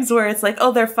times where it's like,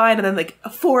 oh, they're fine. And then like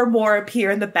 4 more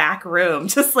appear in the back room.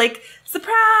 Just like,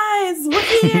 surprise, we're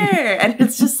here. And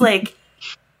it's just like,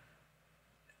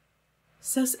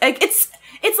 so like, it's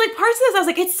like parts of this, I was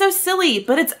like, it's so silly,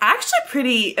 but it's actually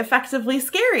pretty effectively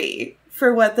scary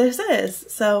for what this is.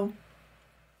 So.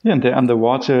 Yeah, and they're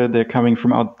underwater. They're coming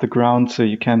from out the ground. So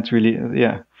you can't really,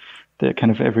 they're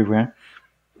kind of everywhere.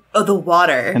 Oh, the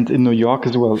water. And in New York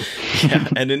as well. Yeah,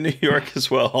 and in New York as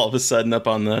well, all of a sudden up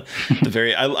on the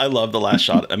very... I love the last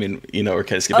shot. I mean, you know, we're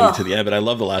kind of skipping to the end, but I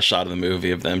love the last shot of the movie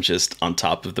of them just on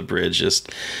top of the bridge,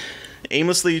 just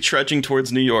aimlessly trudging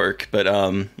towards New York. But,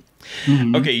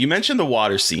 okay, you mentioned the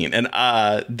water scene, and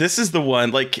this is the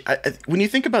one, like, when you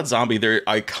think about Zombie, there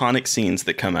are iconic scenes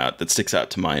that come out, that sticks out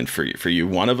to mind for you.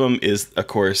 One of them is, of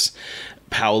course,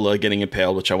 Paola getting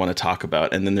impaled, which I want to talk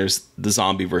about, and then there's the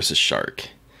zombie versus shark.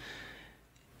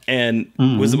 And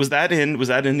was that in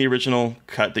the original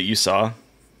cut that you saw?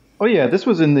 Oh yeah, this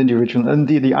was in the original, and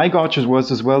the eye gouges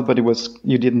was as well, but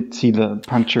you didn't see the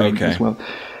puncturing as well.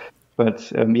 But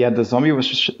the zombie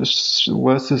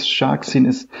versus shark scene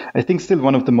is, I think, still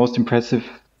one of the most impressive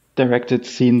directed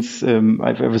scenes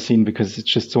I've ever seen, because it's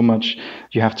just so much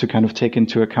you have to kind of take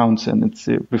into account, and it's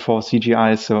before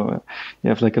CGI, so you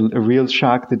have like a real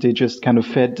shark that they just kind of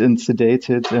fed and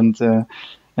sedated, and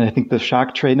I think the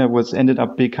shark trainer ended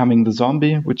up becoming the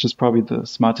zombie, which is probably the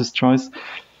smartest choice.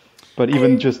 But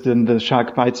even just then the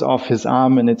shark bites off his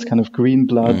arm and it's kind of green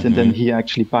blood, and then he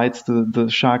actually bites the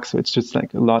shark, so it's just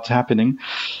like a lot happening.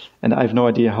 And I have no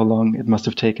idea how long it must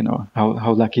have taken, or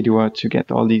how lucky they were to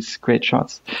get all these great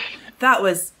shots. That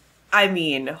was, I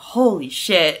mean, holy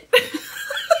shit.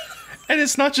 And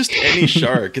it's not just any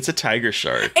shark, it's a tiger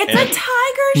shark. It's a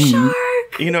tiger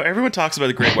shark! You know, everyone talks about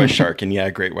a great white shark, and yeah,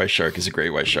 a great white shark is a great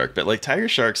white shark, but like tiger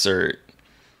sharks are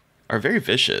very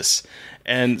vicious.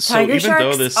 And so tiger even sharks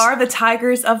though this are the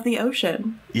tigers of the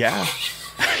ocean. Yeah.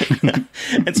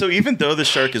 And so even though the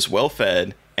shark is well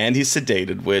fed and he's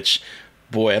sedated, which,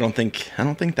 boy, I don't think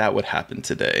that would happen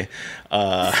today.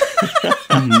 You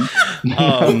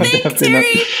think, Terry?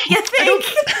 You think?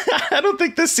 I don't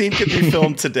think this scene could be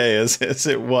filmed today as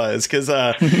it was, because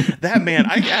that man,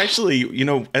 I actually, you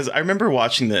know, as I remember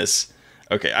watching this.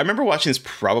 Okay, I remember watching this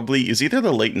probably, it was either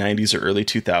the late 90s or early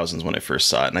 2000s when I first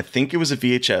saw it, and I think it was a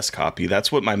VHS copy.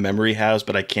 That's what my memory has,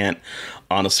 but I can't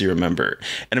honestly remember.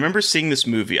 And I remember seeing this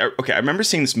movie. I remember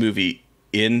seeing this movie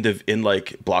in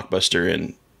like Blockbuster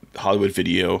and Hollywood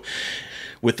Video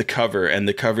with the cover, and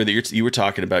the cover that you were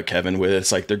talking about, Kevin, where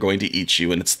it's like they're going to eat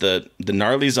you, and it's the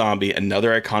gnarly zombie,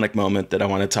 another iconic moment that I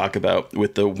want to talk about,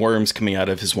 with the worms coming out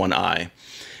of his one eye.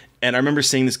 And I remember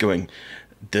seeing this going,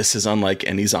 this is unlike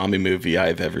any zombie movie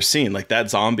I've ever seen. Like, that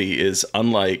zombie is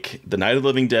unlike the Night of the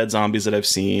Living Dead zombies that I've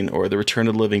seen, or the Return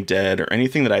of the Living Dead, or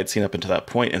anything that I had seen up until that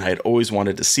point, and I had always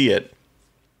wanted to see it.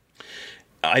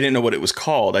 I didn't know what it was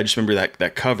called. I just remember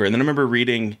that cover. And then I remember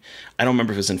reading, I don't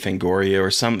remember if it was in Fangoria or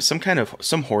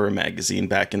some horror magazine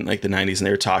back in like the 90s, and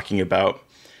they were talking about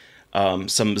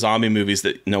some zombie movies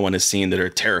that no one has seen that are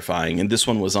terrifying, and this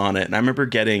one was on it. And I remember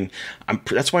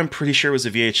that's why I'm pretty sure it was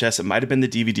a VHS. It might have been the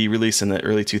DVD release in the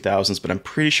early 2000s, but I'm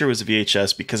pretty sure it was a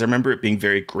VHS, because I remember it being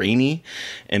very grainy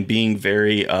and being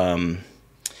very a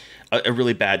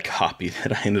really bad copy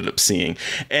that I ended up seeing.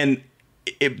 And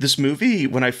this movie,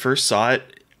 when I first saw it,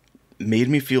 made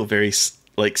me feel very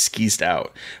like skeezed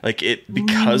out, like it,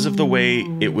 because of the way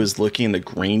it was looking, the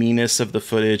graininess of the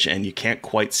footage, and you can't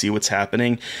quite see what's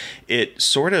happening. It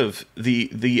sort of,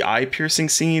 the eye piercing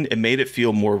scene, it made it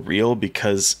feel more real,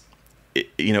 because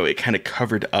it kind of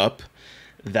covered up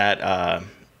that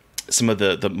some of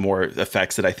the more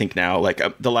effects that I think now, like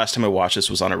the last time I watched this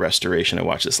was on a restoration. I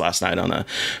watched this last night on a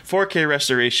 4K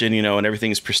restoration, and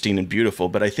everything is pristine and beautiful,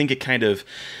 but I think it kind of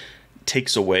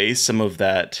takes away some of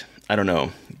that, I don't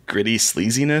know, gritty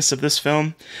sleaziness of this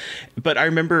film. But I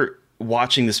remember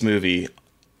watching this movie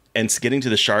and getting to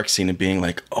the shark scene and being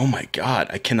like, oh my God,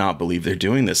 I cannot believe they're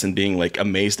doing this, and being like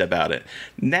amazed about it.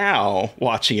 Now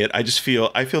watching it, I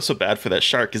feel so bad for that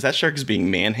shark, because that shark is being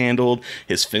manhandled.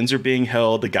 His fins are being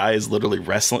held. The guy is literally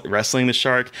wrestling the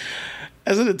shark.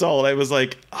 As an adult, I was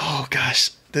like, oh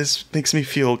gosh, this makes me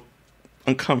feel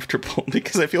uncomfortable,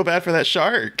 because I feel bad for that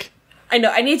shark. I know.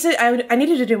 I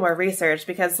needed to do more research,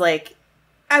 because like,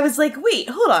 I was like, wait,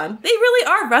 hold on. They really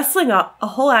are wrestling a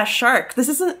whole ass shark. This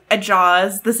isn't a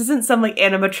Jaws. This isn't some like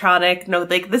animatronic. No,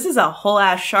 like this is a whole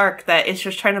ass shark that is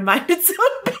just trying to mind its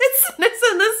own business.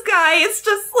 And this guy is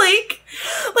just like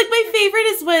my favorite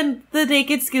is when the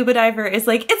naked scuba diver is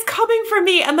like, it's coming for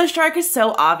me. And the shark is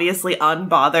so obviously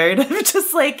unbothered.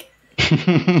 just like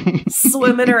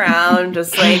swimming around,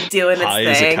 just like doing its High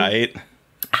thing. as a kite.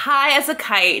 High as a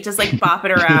kite, just like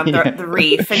bopping around the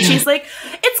reef. And she's like,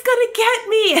 it's gonna get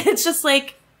me. And it's just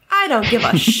like, I don't give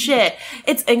a shit.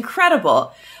 It's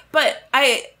incredible. But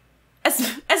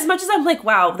as much as I'm like,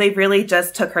 wow, they really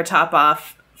just took her top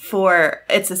off for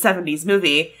it's a 70s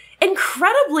movie.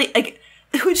 Incredibly, like,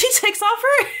 when she takes off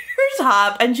her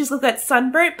top and she's got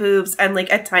sunburnt boobs and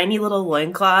like a tiny little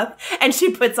loincloth and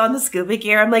she puts on the scuba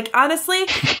gear. I'm like, honestly,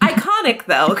 iconic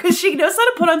though, because she knows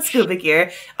how to put on scuba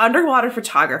gear, underwater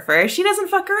photographer. She doesn't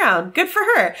fuck around. Good for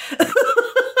her.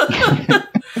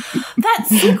 That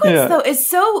sequence though is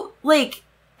so like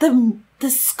the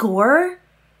score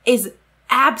is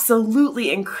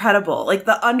absolutely incredible. Like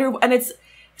and it's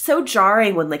so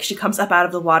jarring when like she comes up out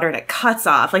of the water and it cuts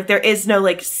off. Like there is no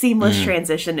like seamless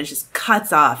transition. It just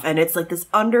cuts off. And it's like this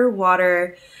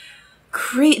underwater,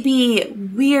 creepy,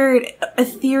 weird,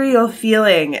 ethereal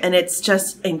feeling. And it's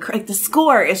just like the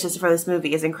score is just for this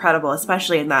movie is incredible,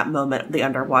 especially in that moment, the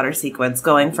underwater sequence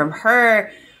going from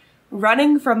her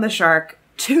running from the shark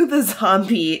to the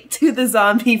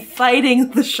zombie fighting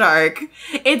the shark.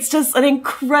 It's just an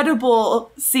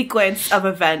incredible sequence of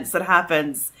events that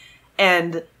happens.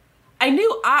 And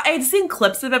I'd seen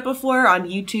clips of it before on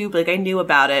YouTube, like I knew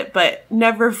about it, but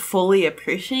never fully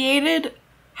appreciated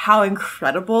how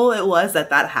incredible it was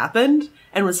that happened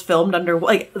and was filmed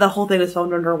like the whole thing was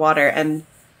filmed underwater. And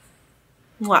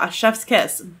wow, chef's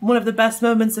kiss. One of the best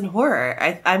moments in horror.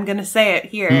 I'm going to say it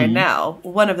here and now.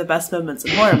 One of the best moments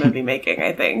in horror movie making,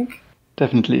 I think.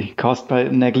 Definitely caused by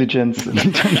negligence.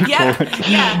 Yeah.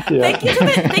 Thank you to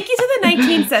the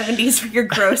 1970s for your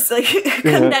gross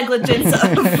negligence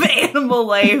of animal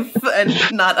life and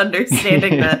not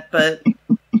understanding that, but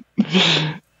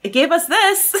it gave us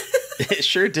this. It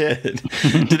sure did.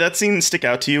 Did that scene stick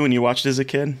out to you when you watched it as a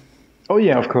kid? Oh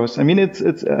yeah, of course. I mean, it's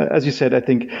as you said. I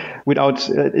think without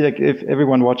like if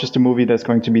everyone watches the movie, there's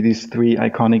going to be these three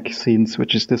iconic scenes,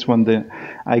 which is this one, the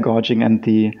eye gouging, and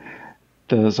the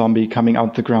zombie coming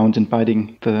out the ground and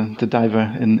biting the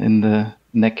diver in the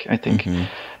neck, I think. Mm-hmm.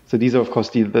 So these are, of course,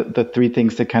 the three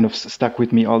things that kind of stuck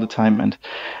with me all the time. And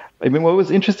I mean, what was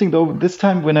interesting, though, this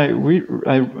time when I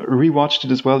rewatched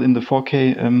it as well in the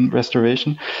 4K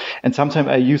restoration, and sometimes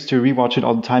I used to rewatch it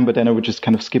all the time, but then I would just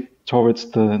kind of skip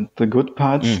towards the good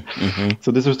parts. Mm-hmm.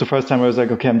 So this was the first time I was like,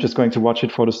 okay, I'm just going to watch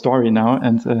it for the story now.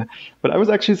 And but I was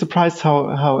actually surprised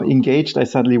how engaged I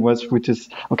suddenly was with this.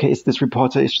 Okay, is this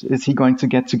reporter, is he going to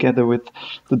get together with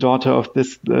the daughter of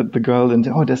the girl? And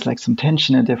there's like some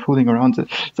tension and they're fooling around.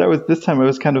 So this time I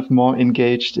was kind of more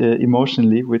engaged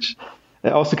emotionally, which I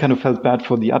also kind of felt bad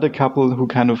for the other couple who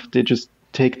they just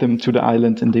take them to the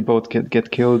island and they both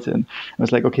get killed. And I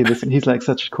was like, okay, he's like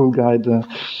such a cool guy, the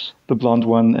blonde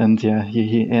one. And yeah,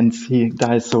 he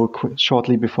dies so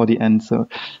shortly before the end. So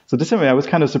this time I was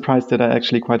kind of surprised that I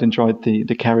actually quite enjoyed the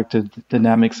character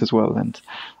dynamics as well. And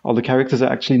all the characters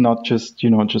are actually not just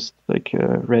like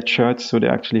red shirts. So they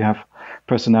actually have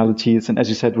personalities. And as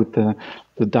you said, with the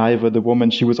diver, the woman,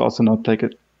 she was also not like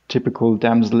a typical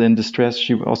damsel in distress.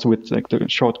 She was also with like the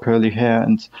short curly hair,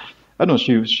 and I don't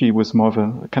know, she was more of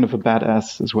a kind of a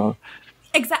badass as well.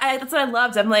 Exactly, that's what I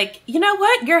loved. I'm like, you know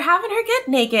what? You're having her get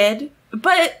naked,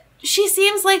 but she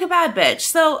seems like a bad bitch,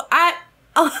 so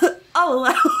I'll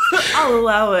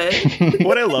allow it.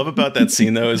 What I love about that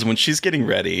scene though is when she's getting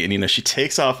ready and she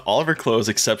takes off all of her clothes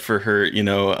except for her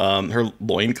her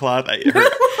loincloth,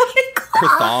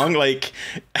 her thong, like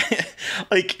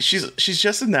she's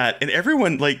just in that, and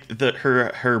everyone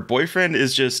her boyfriend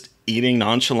is just eating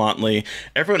nonchalantly.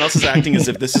 Everyone else is acting as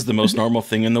if this is the most normal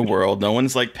thing in the world. No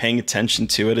one's like paying attention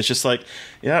to it. It's just like,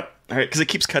 yep, all right, because it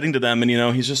keeps cutting to them, and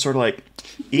he's just sort of like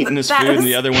eating his food, and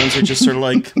the other ones are just sort of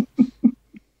like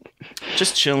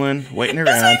just chilling, waiting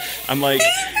around. I'm like,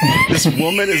 this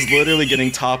woman is literally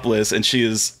getting topless, and she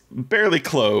is barely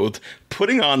clothed,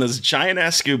 putting on this giant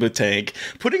ass scuba tank,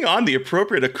 putting on the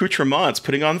appropriate accoutrements,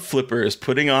 putting on flippers,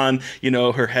 putting on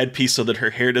her headpiece so that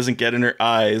her hair doesn't get in her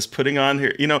eyes, putting on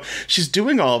her she's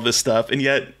doing all of this stuff, and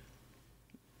yet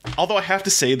Although I have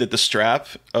to say that the strap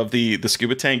of the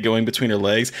scuba tank going between her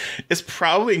legs is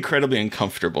probably incredibly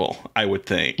uncomfortable, I would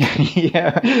think.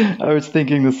 Yeah, I was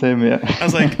thinking the same, yeah. I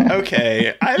was like,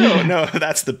 okay, I don't know if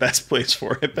that's the best place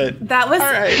for it, but that was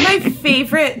right. my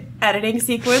favorite editing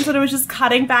sequence when it was just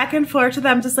cutting back and forth to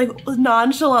them just like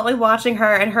nonchalantly watching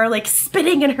her and her like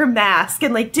spinning in her mask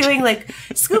and like doing like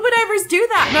scuba divers do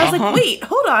that. And I was like, wait,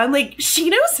 hold on, like she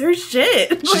knows her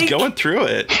shit. She's like, going through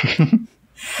it.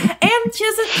 And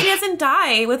she doesn't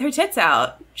die with her tits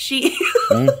out. She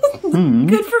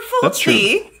good for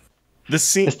Fulci. The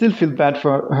scene. I still feel bad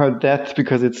for her death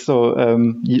because it's so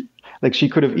like she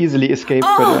could have easily escaped,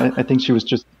 but I think she was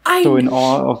just so in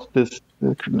awe of this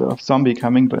of zombie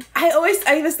coming. But I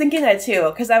was thinking that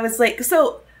too because I was like,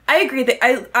 so I agree that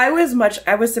I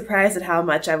was surprised at how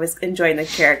much I was enjoying the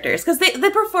characters because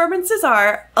the performances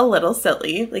are a little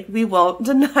silly. Like we won't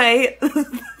deny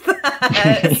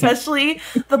that, especially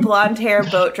the blonde hair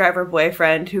boat driver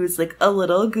boyfriend who's like a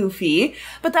little goofy,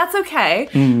 but that's okay.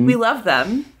 We love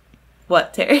them.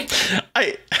 What, Terry?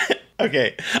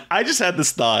 Okay. I just had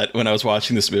this thought when I was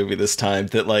watching this movie this time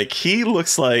that like he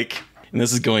looks like. And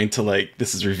this is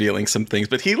revealing some things,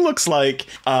 but he looks like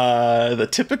the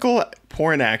typical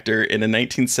porn actor in a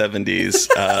 1970s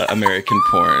American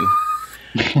porn.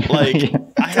 Like,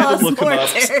 I had to look him up.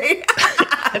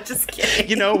 Just kidding.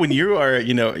 You know, when you are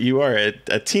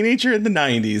a teenager in the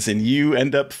 90s and you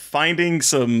end up finding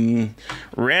some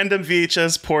random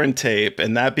VHS porn tape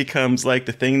and that becomes like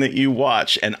the thing that you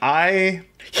watch. And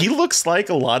he looks like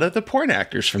a lot of the porn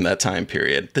actors from that time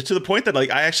period, to the point that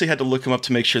like I actually had to look him up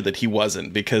to make sure that he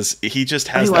wasn't, because he just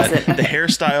has the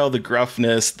hairstyle, the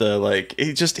gruffness, the like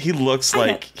he looks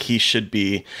like he should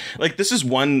be like, this is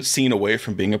one scene away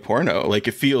from being a porno, like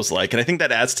it feels like. And I think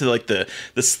that adds to like the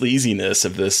sleaziness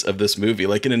of this movie.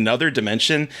 Like in another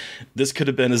dimension, this could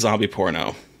have been a zombie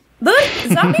porno. The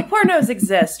zombie pornos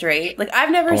exist, right? Like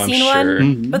I've never seen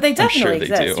one, but they definitely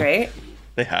exist, right?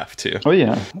 They have to. Oh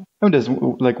yeah. Oh, there's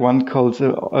like one called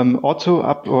Otto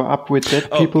Up with Dead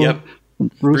People. Yep.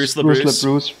 Bruce. Oh,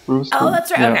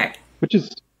 that's right. Yeah. Okay. Which is,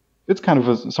 it's kind of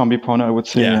a zombie porno, I would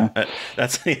say. Yeah.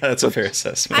 That's a fair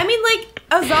assessment. I mean, like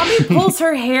a zombie pulls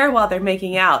her hair while they're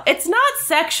making out. It's not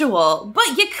sexual, but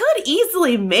you could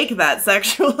easily make that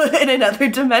sexual in another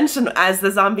dimension as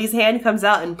the zombie's hand comes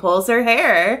out and pulls her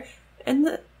hair.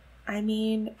 Anyway.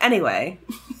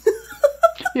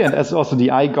 Yeah, and there's also the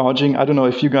eye gouging. I don't know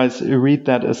if you guys read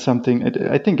that as something.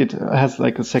 I think it has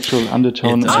like a sexual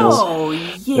undertone. Oh,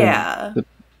 yeah.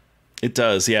 It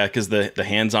does, yeah, because the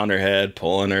hands on her head,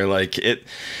 pulling her, like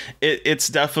it's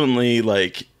definitely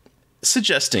like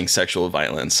suggesting sexual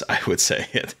violence, I would say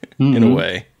it in a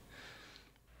way.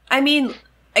 I mean,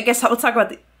 I guess let's talk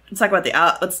about it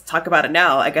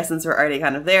now, I guess, since we're already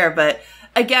kind of there, but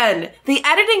again, the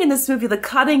editing in this movie, the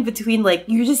cutting between, like,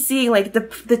 you're just seeing, like,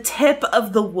 the tip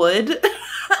of the wood,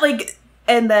 like,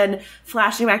 and then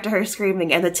flashing back to her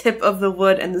screaming, and the tip of the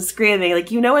wood and the screaming,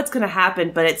 like, you know what's gonna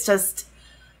happen, but it's just,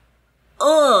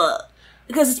 because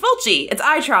it's Fulci, it's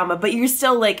eye trauma, but you're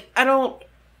still, like,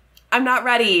 I'm not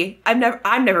ready. I'm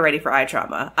never ready for eye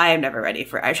trauma. I am never ready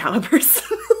for eye trauma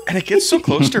person. And it gets so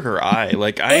close to her eye.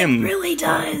 Like it really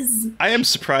does. I am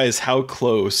surprised how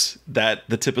close that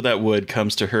the tip of that wood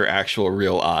comes to her actual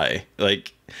real eye.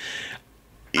 Like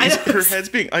her head's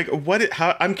being like,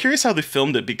 I'm curious how they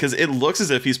filmed it, because it looks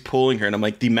as if he's pulling her, and I'm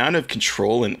like, the amount of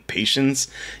control and patience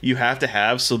you have to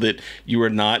have so that you are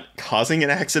not causing an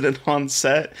accident on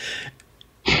set.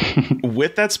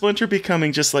 With that splinter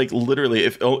becoming just like literally,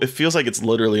 it feels like it's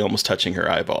literally almost touching her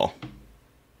eyeball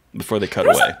before they cut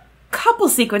away. Couple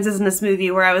sequences in this movie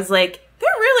where I was like, they're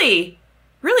really,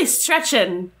 really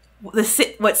stretching what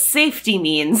safety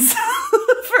means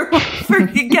for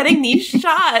getting these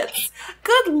shots.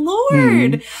 Good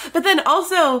Lord. But then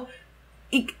also,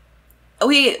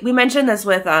 we mentioned this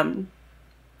with the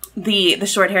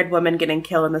short-haired woman getting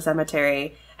killed in the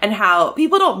cemetery, and how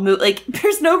people don't move, like,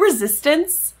 there's no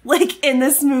resistance, like, in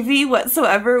this movie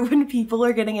whatsoever when people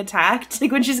are getting attacked,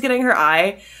 like when she's getting her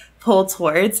eye pull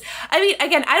towards. I mean,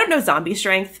 again, I don't know zombie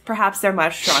strength. Perhaps they're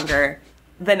much stronger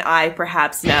than I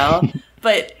perhaps know.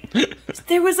 But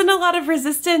there wasn't a lot of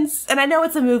resistance. And I know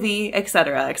it's a movie,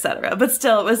 etc., etc. But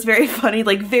still, it was very funny,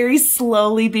 like very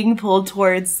slowly being pulled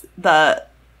towards the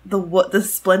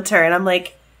splinter. And I'm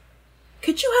like,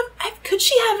 could she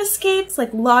have escaped?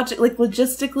 Like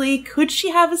logistically, could she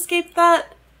have escaped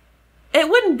that? It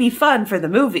wouldn't be fun for the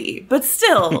movie, but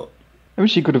still. I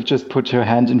wish she could have just put her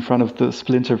hand in front of the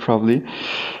splinter, probably.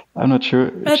 I'm not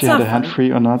sure if she had a hand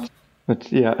free or not, but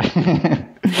yeah.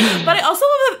 But I also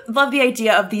love the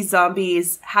idea of these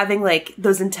zombies having, like,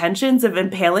 those intentions of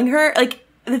impaling her. Like,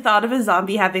 the thought of a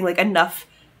zombie having like enough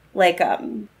like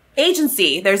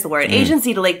agency, there's the word,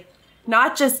 agency to like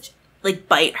not just like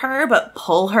bite her but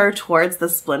pull her towards the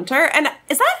splinter. And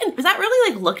is that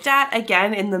really like looked at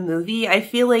again in the movie? I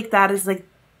feel like that is like,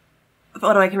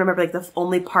 what do I can remember, like the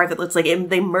only part that looks like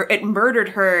it murdered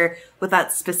her with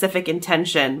that specific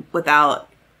intention without.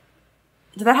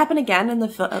 Did that happen again in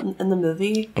the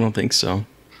movie? I don't think so.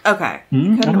 Okay.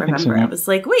 Couldn't remember. So, yeah. I was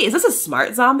like, wait, is this a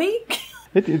smart zombie?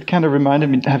 It kind of reminded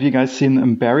me, have you guys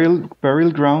seen Burial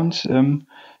Ground?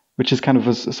 Which is kind of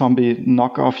a zombie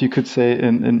knockoff, you could say.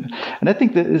 And I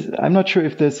think I'm not sure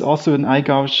if there's also an eye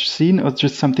gouge scene or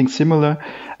just something similar.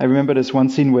 I remember there's one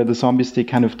scene where the zombies, they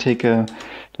kind of take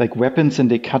like weapons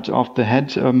and they cut off the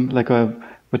head, like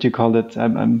what do you call it?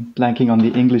 I'm blanking on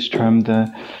the English term,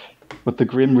 what the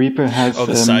Grim Reaper has. Oh,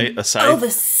 a scythe? The scythe. A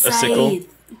sickle?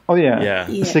 Oh, yeah.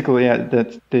 A sickle,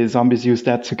 that the zombies use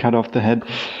that to cut off the head.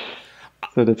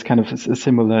 So that's kind of a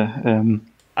similar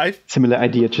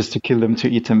idea, just to kill them, to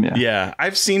eat them, Yeah,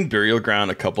 I've seen Burial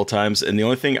Ground a couple times, and the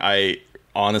only thing I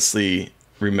honestly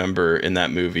remember in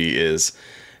that movie is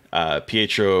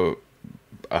Pietro...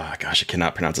 gosh, I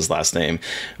cannot pronounce his last name.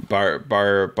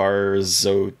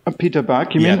 Barzo... Peter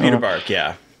Bark, you mean? Yeah, Peter Bark,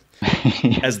 yeah.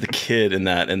 As the kid in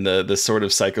that, and the sort of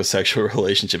psychosexual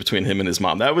relationship between him and his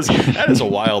mom. That is a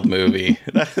wild movie.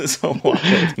 That is a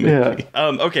wild movie.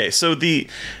 Okay, so the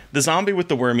zombie with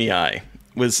the wormy eye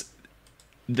was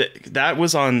that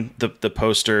was on the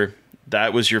poster.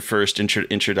 That was your first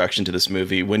introduction to this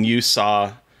movie. When you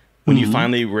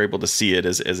finally were able to see it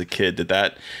as a kid, did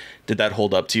that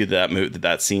hold up to you? Did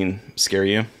that scene scare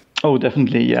you? Oh,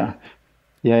 definitely, yeah.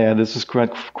 Yeah, this is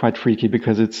quite freaky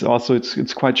because it's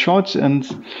quite short,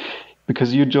 and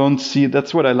because you don't see,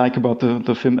 that's what I like about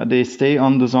the film. They stay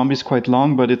on the zombies quite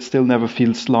long, but it still never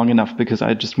feels long enough, because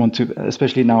I just want to,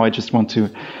 especially now, I just want to,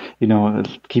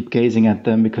 keep gazing at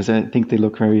them, because I think they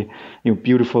look very,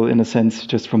 beautiful in a sense,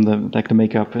 just from the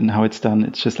makeup and how it's done.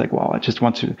 It's just like, wow, I just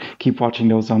want to keep watching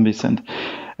those zombies. And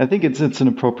I think it's an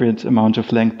appropriate amount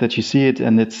of length that you see it,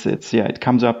 and it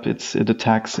comes up, it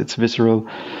attacks, it's visceral.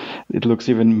 It looks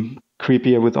even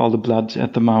creepier with all the blood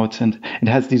at the mouth, and it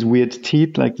has these weird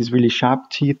teeth, like these really sharp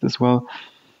teeth as well,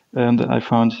 that I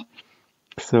found.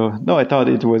 So no, I thought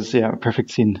it was a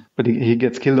perfect scene, but he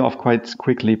gets killed off quite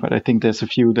quickly. But I think there's a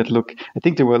few that look. I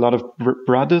think there were a lot of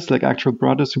brothers, like actual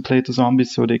brothers, who played the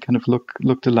zombies, so they kind of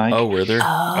looked alike. Oh, were there?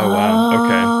 Oh wow,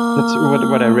 okay. That's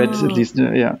what I read, at least.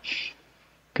 Yeah.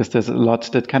 Because there's a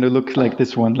lot that kind of look like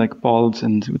this one, like bald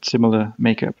and with similar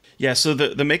makeup. Yeah, so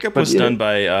the makeup was done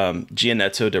by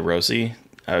Giannetto de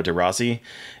Rossi,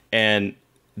 and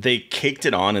they caked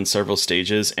it on in several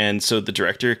stages. And so the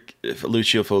director,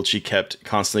 Lucio Fulci, kept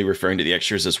constantly referring to the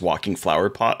extras as walking flower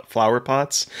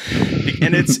pots.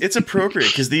 And it's appropriate,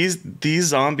 because these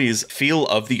zombies feel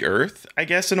of the earth, I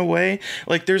guess, in a way.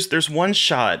 Like there's one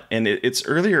shot, and it's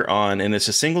earlier on, and it's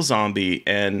a single zombie,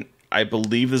 and I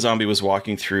believe the zombie was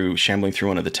shambling through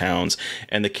one of the towns,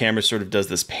 and the camera sort of does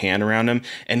this pan around him,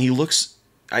 and he looks,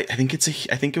 I think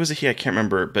it was a he, I can't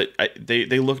remember, but they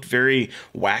looked very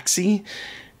waxy,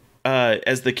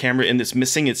 as the camera, and it's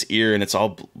missing its ear, and it's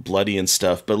all bloody and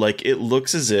stuff, but like, it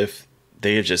looks as if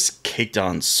they have just caked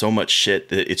on so much shit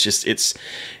that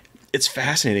it's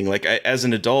fascinating. Like, as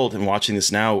an adult and watching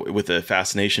this now with a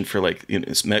fascination for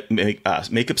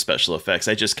makeup special effects,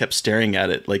 I just kept staring at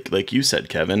it. Like you said,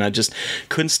 Kevin, I just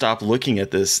couldn't stop looking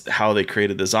at this, how they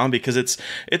created the zombie, because it's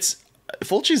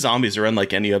Fulci zombies are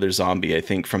unlike any other zombie, I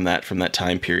think, from that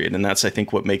time period, and that's, I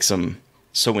think, what makes them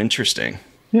so interesting.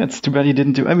 Yeah, it's too bad he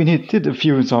didn't do. I mean, he did a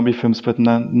few zombie films, but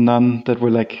none that were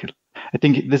like. I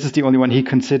think this is the only one he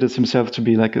considers himself to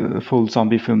be like a full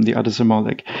zombie film. The others are more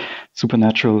like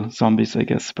supernatural zombies, I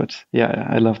guess. But yeah,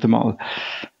 I love them all.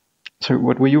 So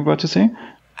what were you about to say?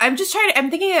 I'm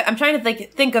trying to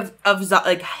think of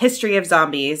like history of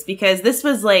zombies, because this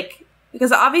was like,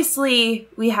 because obviously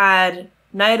we had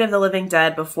Night of the Living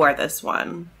Dead before this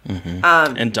one. Mm-hmm.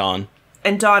 And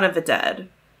Dawn of the Dead.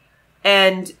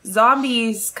 And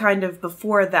zombies kind of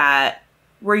before that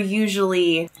were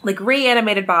usually like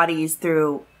reanimated bodies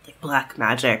through like black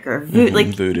magic or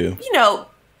voodoo.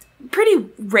 Pretty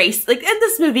race. Like, and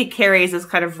this movie carries this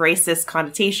kind of racist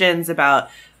connotations about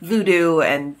voodoo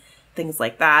and things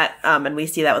like that. And we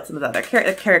see that with some of the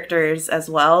other characters as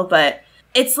well. But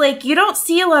it's like, you don't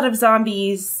see a lot of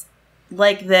zombies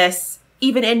like this,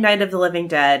 even in Night of the Living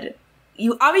Dead.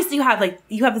 You have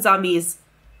the zombies,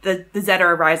 the Zed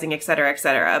are rising, et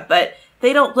cetera, but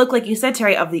they don't look, like you said,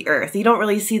 Terry, of the earth. You don't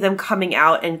really see them coming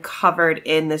out and covered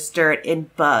in this dirt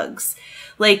in bugs.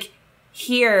 Like,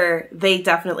 here, they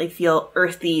definitely feel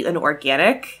earthy and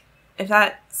organic, if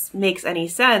that makes any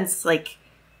sense. Like,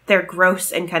 they're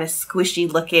gross and kind of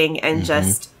squishy looking and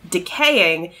just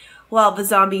decaying. While the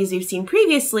zombies you've seen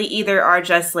previously either are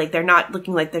just like, they're not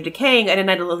looking like they're decaying. And in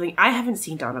Night of the Living, I haven't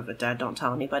seen Dawn of the Dead, don't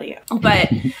tell anybody.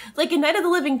 But like in Night of the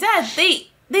Living Dead, they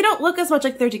don't look as much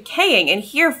like they're decaying. And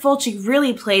here Fulci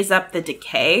really plays up the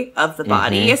decay of the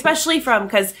body, especially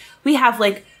because we have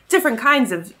like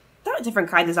not different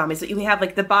kinds of zombies, but we have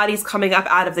like the bodies coming up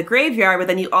out of the graveyard, but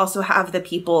then you also have the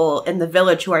people in the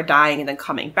village who are dying and then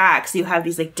coming back. So you have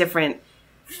these like different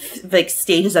like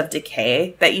stages of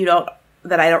decay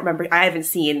that I don't remember. I haven't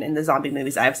seen in the zombie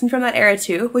movies I've seen from that era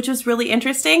too, which was really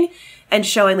interesting, and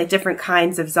showing like different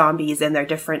kinds of zombies and their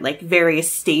different like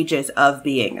various stages of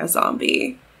being a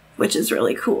zombie, which is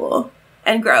really cool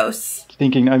and gross.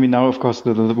 Thinking, I mean, now of course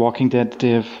the Walking Dead,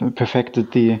 they have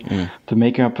perfected the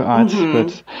makeup art,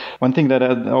 but one thing that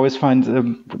I always find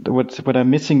what I'm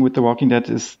missing with the Walking Dead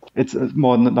is it's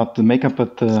more not the makeup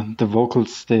but the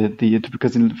vocals.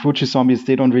 Because in Fuji zombies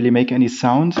they don't really make any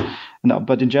sound,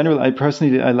 but in general I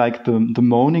personally like the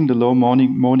moaning, the low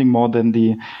moaning more than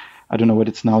the, I don't know what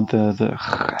it's now, like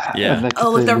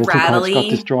the rattly got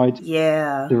destroyed.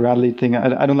 Yeah, the rattly thing.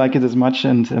 I don't like it as much,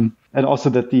 and also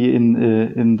that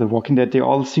in the Walking Dead they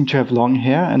all seem to have long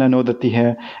hair, and I know that the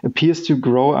hair appears to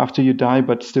grow after you die,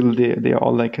 but still they are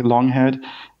all like long haired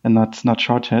and not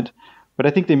short haired. But I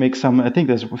think they make I think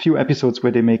there's a few episodes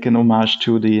where they make an homage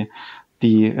to the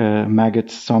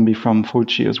maggot zombie from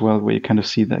Fulci as well, where you kind of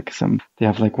see like they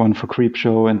have like one for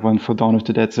Creepshow and one for Dawn of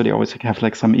the Dead, so they always have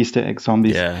like some Easter egg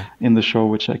zombies in the show,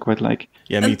 which I quite like.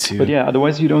 Yeah, me too. But yeah,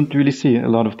 otherwise you don't really see a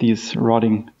lot of these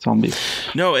rotting zombies.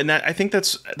 No, and I think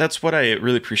that's what I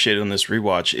really appreciated on this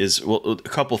rewatch is, well, a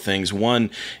couple things.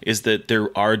 One is that there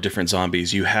are different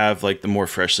zombies. You have like the more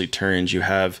freshly turned, you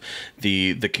have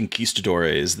the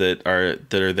conquistadores that are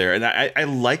there, and I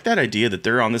like that idea that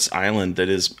they're on this island that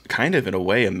is kind of in a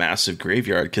way a massive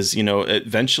graveyard, because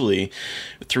eventually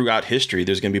throughout history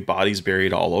there's going to be bodies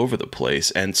buried all over the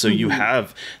place, and so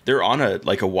they're on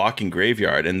a walking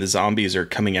graveyard, and the zombies are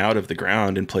coming out of the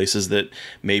ground in places that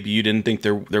maybe you didn't think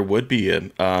there would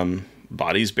be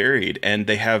bodies buried, and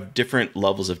they have different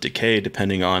levels of decay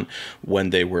depending on when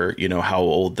they were, how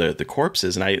old the corpse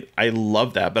is. And I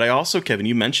love that. But I also, Kevin,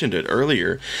 you mentioned it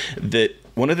earlier, that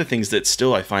one of the things that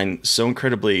still I find so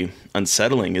incredibly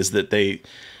unsettling is that they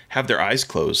have their eyes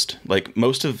closed. Like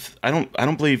I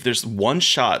don't believe there's one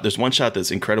shot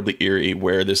that's incredibly eerie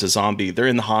where there's a zombie, they're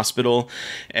in the hospital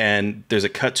and there's a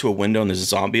cut to a window and there's a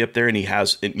zombie up there and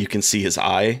you can see his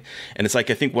eye. And it's like,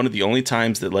 I think one of the only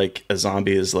times that like a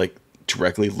zombie is like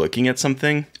directly looking at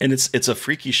something, and it's a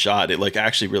freaky shot. It like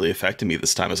actually really affected me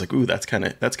this time. I was like, ooh, that's kind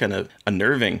of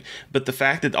unnerving. But the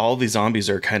fact that all these zombies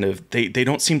are kind of, they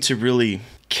don't seem to really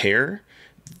care.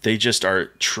 They just are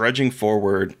trudging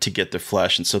forward to get their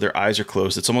flesh, and so their eyes are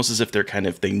closed. It's almost as if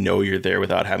they know you're there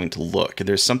without having to look. And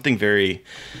there's something very,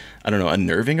 I don't know,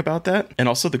 unnerving about that. And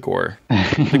also the gore.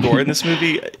 The gore in this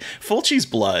movie, Fulci's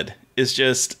blood is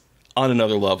just on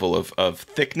another level of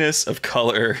thickness, of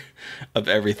color, of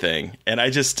everything. And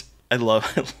I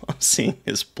love seeing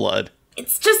his blood.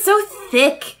 It's just so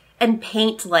thick and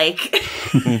paint-like.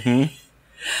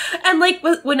 And like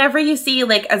whenever you see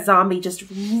like a zombie just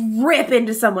rip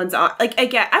into someone's arm, like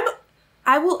again,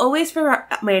 I will always for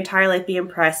my entire life be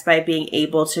impressed by being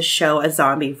able to show a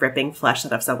zombie ripping flesh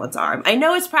out of someone's arm. I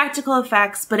know it's practical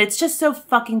effects, but it's just so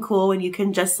fucking cool when you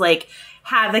can just like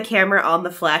have the camera on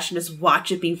the flesh and just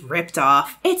watch it be ripped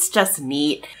off. It's just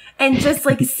neat. And just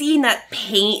like seeing that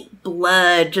paint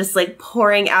blood just like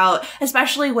pouring out,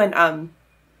 especially when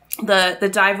the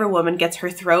diver woman gets her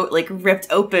throat like ripped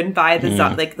open by the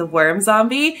like the worm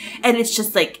zombie, and it's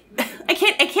just like I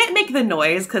can't make the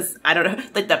noise because I don't know,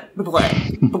 like the blood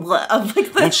of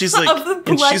like the, she's like, of the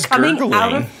blood coming gurgling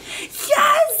out of.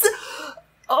 Yes.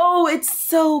 Oh, it's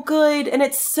so good and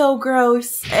it's so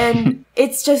gross and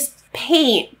it's just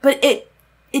paint, but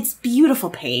it's beautiful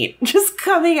paint just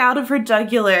coming out of her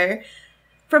jugular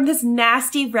from this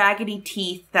nasty raggedy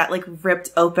teeth that like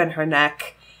ripped open her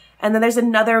neck. And then there's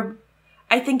another,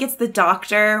 I think it's the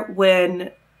doctor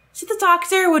when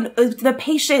the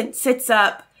patient sits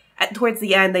up towards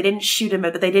the end. They didn't shoot him,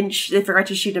 but they forgot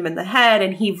to shoot him in the head,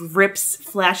 and he rips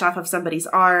flesh off of somebody's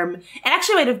arm. It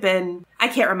actually might have been, I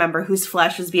can't remember whose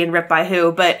flesh was being ripped by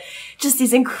who, but just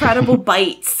these incredible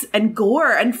bites and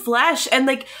gore and flesh. And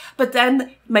like, but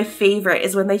then my favorite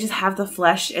is when they just have the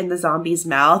flesh in the zombie's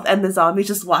mouth and the zombie's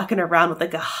just walking around with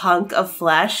like a hunk of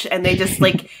flesh and they just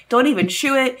like don't even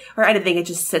chew it or anything. It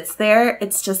just sits there.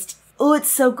 It's just, oh,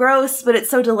 it's so gross, but it's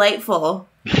so delightful.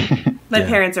 My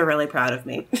parents are really proud of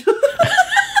me.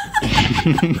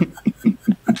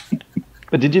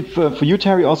 But did it for you,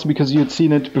 Terry, also because you had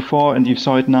seen it before and you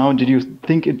saw it now? Did you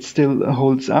think it still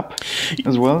holds up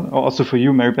as well, or also for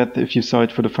you, Mary Beth, if you saw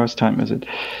it for the first time? Is it?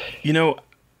 You know,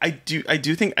 I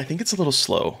think it's a little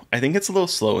slow. I think it's a little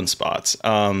slow in spots.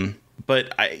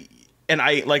 But I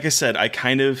like I said, I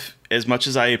kind of, as much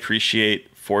as I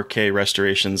appreciate 4K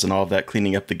restorations and all of that,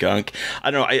 cleaning up the gunk,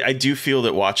 I don't know. I do feel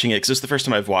that watching it, because it's the first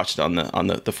time I've watched it on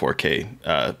the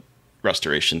 4K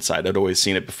restoration side. I'd always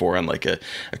seen it before on like a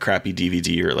crappy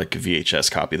DVD or like a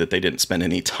VHS copy that they didn't spend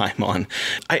any time on.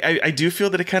 I do feel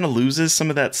that it kind of loses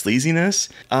some of that sleaziness,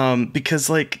 because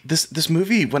like this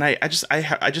movie, when I just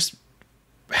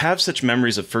have such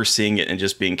memories of first seeing it and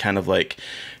just being kind of like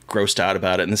grossed out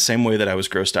about it in the same way that I was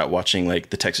grossed out watching like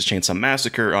the Texas Chainsaw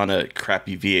Massacre on a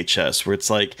crappy VHS, where it's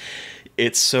like,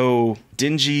 it's so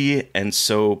dingy and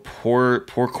so poor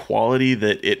quality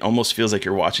that it almost feels like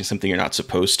you're watching something you're not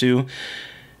supposed to.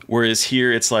 Whereas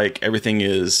here, it's like everything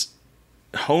is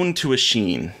honed to a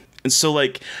sheen. And so,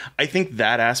 like, I think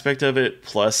that aspect of it,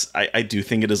 plus I do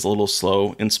think it is a little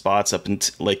slow in spots up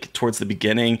until, like, towards the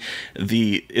beginning.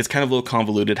 It's kind of a little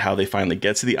convoluted how they finally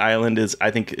get to the island is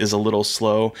a little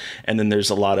slow. And then there's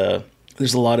a lot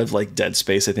of like dead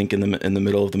space, I think, in the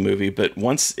middle of the movie. But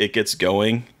once it gets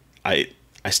going, I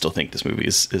still think this movie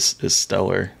is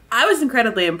stellar. I was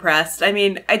incredibly impressed. I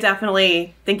mean, I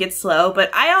definitely think it's slow,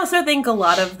 but I also think a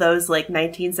lot of those like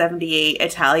 1978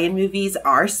 Italian movies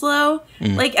are slow.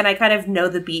 Like, and I kind of know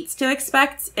the beats to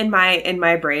expect in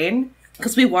my brain,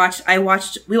 because we watched a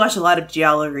lot of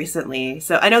Giallo recently.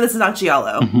 So I know this is not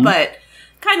Giallo, but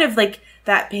kind of like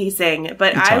that pacing.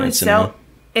 But Italian I was so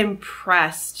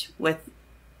impressed with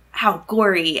how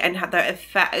gory and how the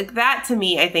effect that, to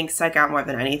me, I think stuck out more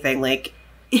than anything. Like,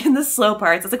 in the slow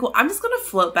parts, I was like, well, I'm just going to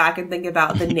float back and think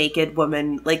about the naked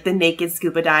woman, like the naked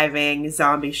scuba diving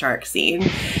zombie shark scene.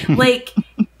 Like,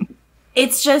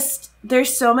 it's just,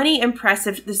 there's so many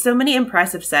impressive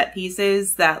set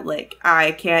pieces that, like,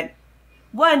 I can't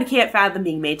fathom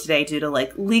being made today due to,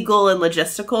 like, legal and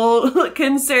logistical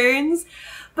concerns.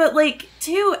 But, like,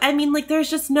 two, I mean, like, there's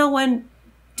just no one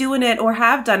doing it or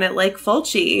have done it like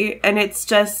Fulci. And it's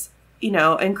just, you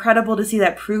know, incredible to see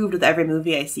that proved with every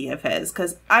movie I see of his.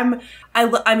 Because I'm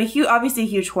obviously a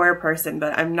huge horror person,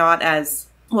 but I'm not as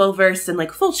well versed in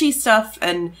like Fulci stuff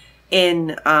and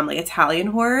in like Italian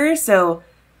horror. So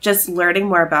just learning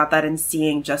more about that and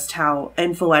seeing just how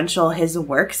influential his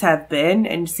works have been,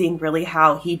 and seeing really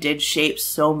how he did shape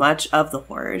so much of the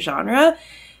horror genre,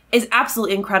 is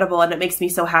absolutely incredible. And it makes me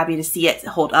so happy to see it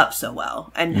hold up so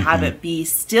well and have it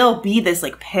still be this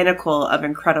like pinnacle of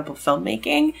incredible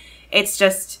filmmaking. It's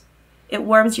just, it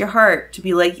warms your heart to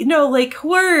be like, you know, like,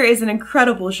 horror is an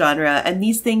incredible genre, and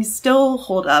these things still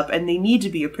hold up, and they need to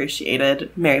be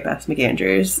appreciated. Mary Beth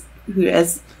McAndrews, who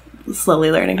is slowly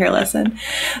learning her lesson.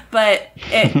 But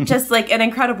it just, like, an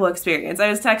incredible experience. I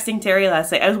was texting Terry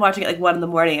last night. I was watching it, like, 1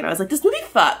 a.m, and I was like, this movie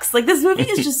fucks. Like, this movie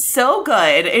is just so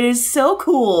good. It is so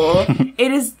cool.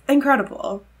 It is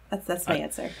incredible. That's my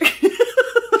answer.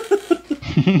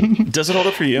 Does it hold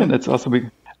up for you? Yeah, that's also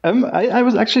big. I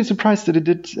was actually surprised that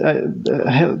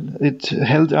it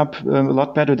held up a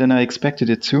lot better than I expected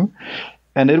it to.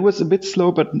 And it was a bit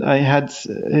slow, but I had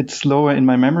it slower in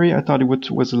my memory. I thought it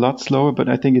was a lot slower, but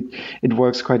I think it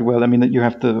works quite well. I mean, you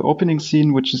have the opening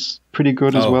scene, which is pretty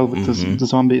good as well, with the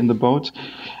zombie in the boat.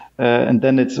 And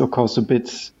then it's, of course, a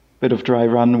bit of dry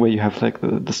run where you have like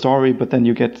the story, but then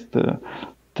you get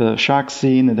the shark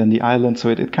scene and then the island. So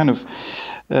it kind of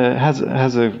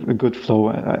has a good flow.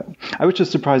 I was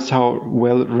just surprised how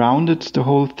well rounded the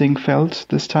whole thing felt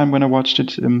this time when I watched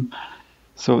it.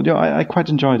 So yeah, I quite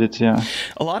enjoyed it. Yeah,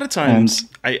 a lot of times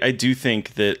I do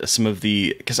think that some of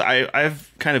because I've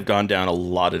kind of gone down a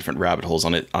lot of different rabbit holes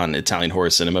on Italian horror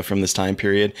cinema from this time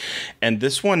period, and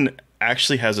this one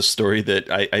actually has a story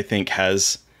that I think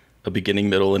has a beginning,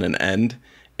 middle, and an end,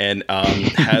 and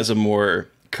has a more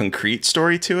concrete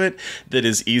story to it that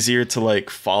is easier to like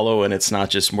follow, and it's not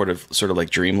just more of sort of like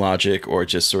dream logic or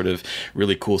just sort of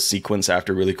really cool sequence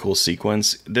after really cool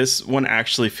sequence. This one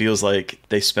actually feels like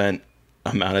they spent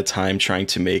amount of time trying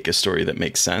to make a story that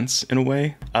makes sense in a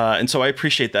way, and so I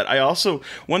appreciate that. I also,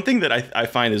 one thing that I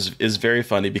find is very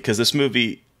funny, because this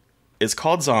movie is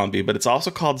called Zombie, but it's also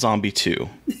called Zombie 2.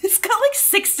 It's got like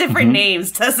 6 different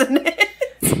names, doesn't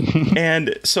it?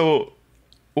 And so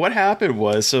what happened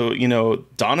was, so, you know,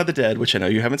 Dawn of the Dead, which I know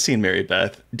you haven't seen, Mary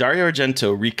Beth, Dario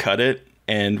Argento recut it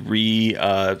and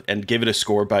gave it a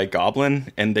score by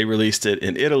Goblin, and they released it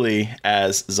in Italy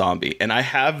as Zombie. And I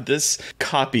have this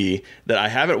copy that I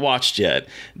haven't watched yet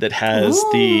that has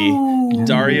the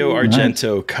Dario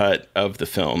Argento cut of the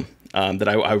film. that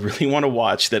I really want to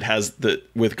watch that has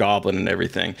with Goblin and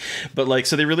everything. But like,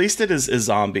 so they released it as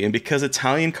Zombie, and because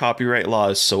Italian copyright law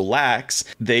is so lax,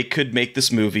 they could make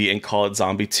this movie and call it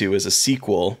Zombie 2 as a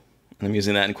sequel. I'm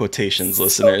using that in quotations,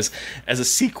 listeners, as a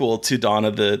sequel to Dawn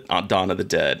of the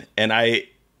Dead. And I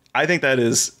think that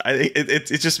is,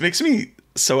 it just makes me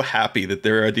so happy that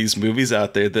there are these movies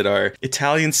out there that are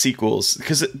Italian sequels,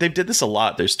 because they did this a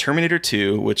lot. There's Terminator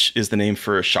 2, which is the name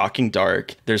for Shocking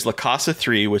Dark. There's La Casa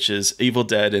 3, which is Evil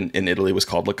Dead in Italy was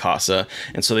called La Casa.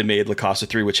 And so they made La Casa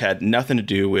 3, which had nothing to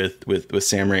do with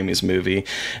Sam Raimi's movie.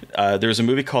 There's a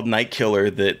movie called Night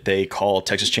Killer that they call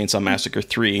Texas Chainsaw Massacre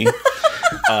 3.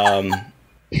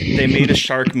 They made a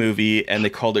shark movie and they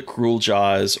called it Cruel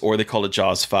Jaws, or they called it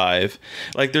Jaws 5.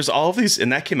 Like, there's all of these, and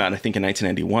that came out, I think, in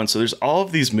 1991. So there's all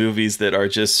of these movies that are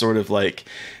just sort of like,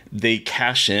 they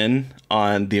cash in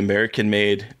on the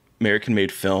American-made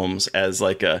films as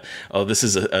like this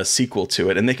is a sequel to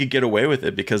it, and they could get away with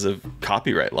it because of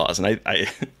copyright laws. And I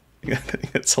think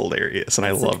it's hilarious, and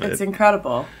I love it. It's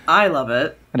incredible. I love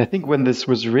it. And I think when this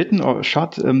was written or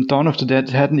shot, Dawn of the Dead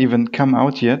hadn't even come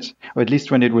out yet, or at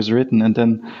least when it was written. And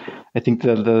then I think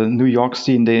the New York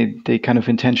scene, they kind of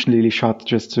intentionally shot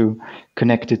just to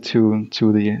connect it to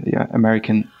the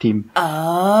American theme.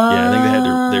 Oh. Yeah, I think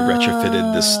they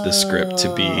retrofitted this script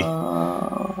to be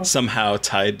somehow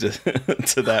tied to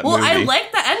that movie. Well, I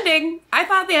liked the ending. I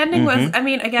thought the ending was, I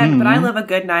mean, again, but I love a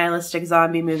good nihilistic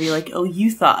zombie movie. Like, oh, you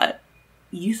thought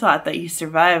that you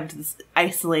survived this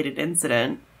isolated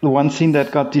incident. The one scene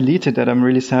that got deleted that I'm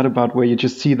really sad about, where you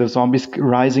just see the zombies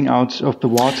rising out of the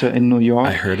water in New York.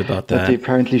 I heard about that. That they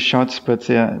apparently shot, but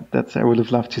yeah, I would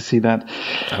have loved to see that.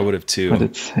 I would have too. But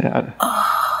it's...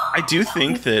 I do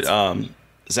think that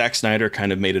Zack Snyder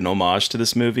kind of made an homage to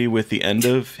this movie with the end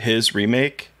of his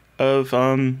remake of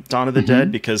Dawn of the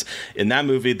Dead, because in that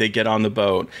movie they get on the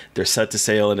boat, they're set to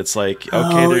sail, and it's like,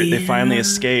 okay, they finally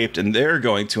escaped, and they're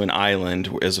going to an island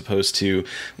as opposed to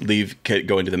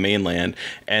going to the mainland.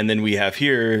 And then we have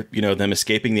here, them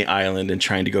escaping the island and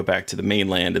trying to go back to the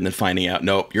mainland, and then finding out,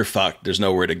 nope, you're fucked. There's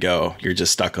nowhere to go. You're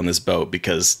just stuck on this boat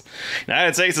because the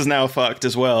United States is now fucked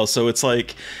as well. So it's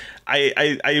like,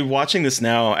 I watching this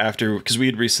now after, because we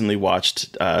had recently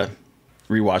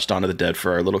rewatched Dawn of the Dead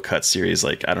for our little cut series,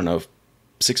 like, I don't know,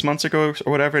 6 months ago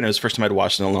or whatever, and it was the first time I'd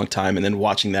watched it in a long time, and then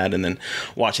watching that and then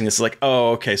watching this, like, oh,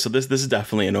 okay, so this is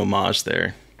definitely an homage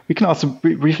there. We can also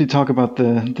briefly talk about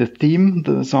the theme,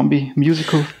 the zombie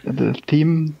musical, the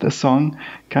theme, the song,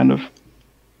 kind of.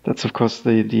 That's, of course,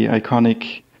 the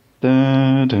iconic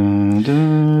da, da,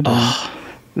 da, da.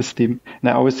 This theme. And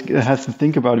I always have to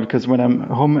think about it, because when I'm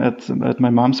home at my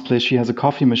mom's place, she has a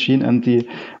coffee machine, and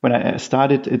when I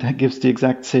start it, it gives the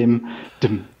exact same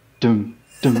dum dum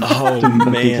dum dum,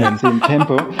 man, the exact same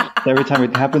tempo. Every time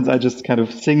it happens, I just kind of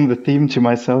sing the theme to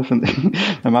myself, and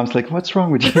my mom's like, "What's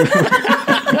wrong with you?"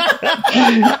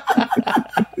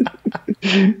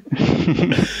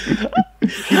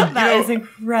 That is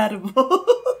incredible.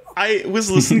 I was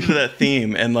listening to that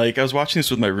theme, and like, I was watching this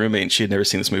with my roommate, and she had never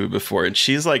seen this movie before, and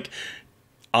she's like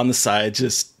on the side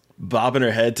just bobbing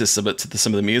her head to some of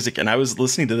the music. And I was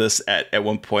listening to this at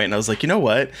one point, and I was like, you know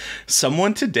what?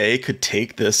 Someone today could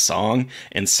take this song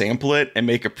and sample it and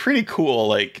make a pretty cool,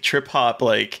 like, trip hop,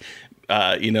 like,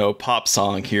 pop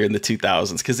song here in the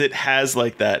 2000s, because it has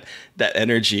like that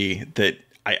energy that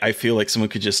I feel like someone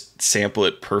could just sample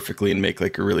it perfectly and make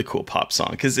like a really cool pop song,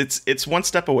 because it's one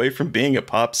step away from being a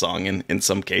pop song in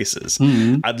some cases.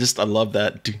 I love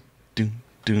that.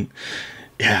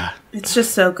 Yeah, it's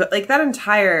just so good. Like, that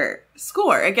entire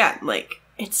score, again, like,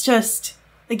 it's just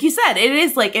like you said, it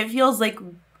is like, it feels like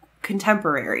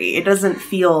contemporary. It doesn't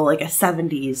feel like a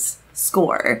 70s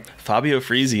score. Fabio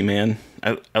Frizzi, man,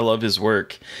 I love his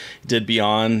work. He did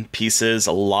Beyond, Pieces,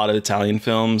 a lot of Italian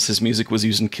films. His music was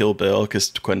used in Kill Bill because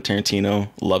Quentin Tarantino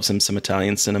loves him some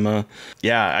Italian cinema.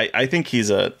 Yeah, I think he's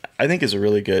a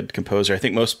really good composer. I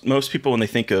think most people, when they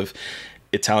think of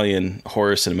Italian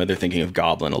horror cinema, they're thinking of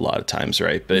Goblin a lot of times,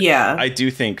 right? But yeah, I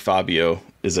do think Fabio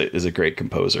is a great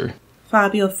composer.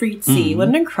 Fabio Frizzi, what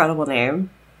an incredible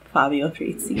name. Fabio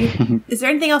Frizzi. Is there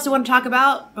anything else you want to talk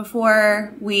about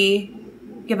before we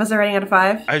give us a rating out of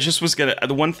 5?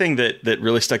 The one thing that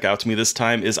really stuck out to me this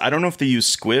time is, I don't know if they use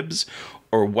squibs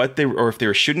or if they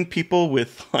were shooting people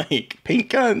with like paint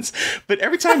guns, but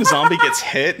every time a zombie gets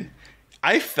hit,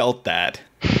 I felt that.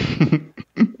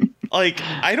 Like,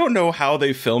 I don't know how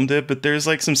they filmed it, but there's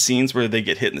like some scenes where they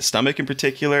get hit in the stomach in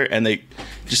particular, and they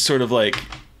just sort of like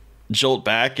jolt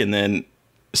back, and then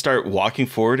start walking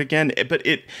forward again, but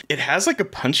it has like a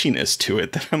punchiness to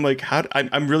it that I'm like,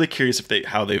 I'm really curious if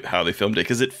how they filmed it,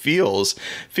 because it feels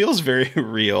very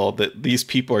real that these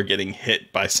people are getting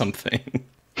hit by something.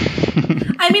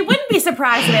 I mean, wouldn't be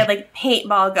surprised if they had like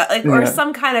paintball gun, or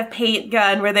some kind of paint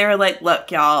gun where they were like, "Look,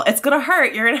 y'all, it's gonna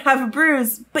hurt. You're gonna have a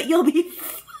bruise, but you'll be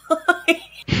fine."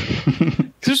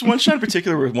 There's one shot in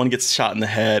particular where one gets shot in the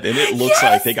head, and it looks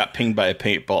like they got pinged by a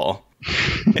paintball,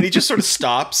 and he just sort of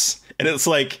stops, and it's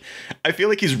like, I feel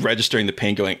like he's registering the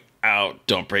pain, going, "Ow,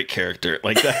 don't break character."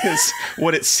 Like, that is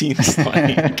what it seems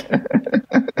like.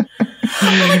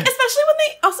 Well, like, especially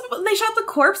when they shot the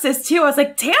corpses too, I was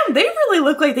like, damn, they really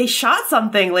look like they shot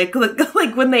something. Like when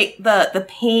the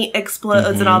paint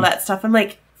explodes and all that stuff. I'm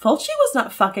like, Fulci was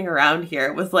not fucking around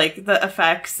here with like the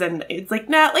effects, and it's like,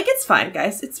 nah, like, it's fine,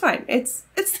 guys, it's fine. It's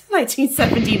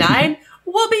 1979.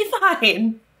 We'll be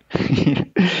fine.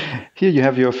 Here you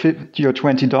have your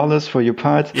 $20 for your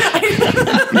part.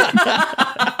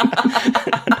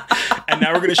 And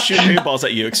now we're going to shoot paintballs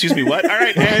at you. Excuse me, what? All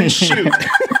right, and shoot.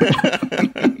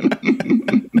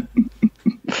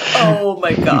 Oh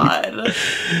my god.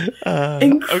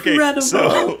 Incredible.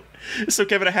 Okay, so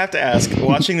Kevin, I have to ask,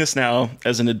 watching this now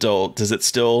as an adult, does it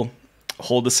still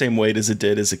hold the same weight as it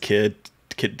did as a kid?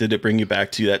 Did it bring you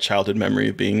back to that childhood memory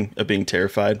of being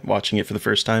terrified watching it for the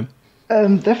first time?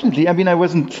 Definitely. I mean, I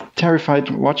wasn't terrified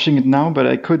watching it now, but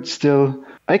I can still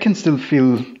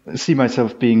see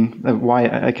myself being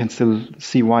I can still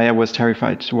see why I was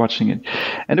terrified watching it.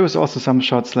 And there was also some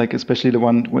shots, like especially the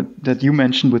one that you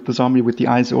mentioned with the zombie with the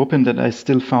eyes open, that I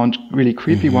still found really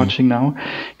creepy watching now,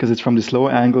 because it's from this low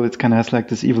angle. It kind of has like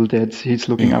this Evil Dead. He's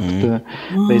looking up the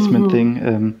basement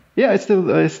thing. I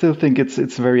still think it's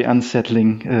a very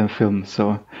unsettling film.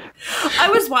 So I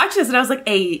was watching this and I was like,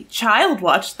 a child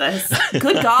watched this.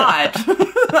 Good God.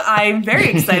 I'm very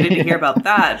excited to hear about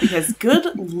that, because good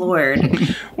Lord.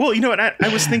 Well, you know what? I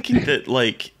was thinking that,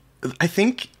 like, I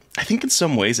think in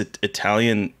some ways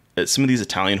some of these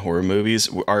Italian horror movies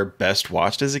are best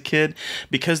watched as a kid,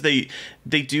 because they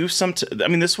do I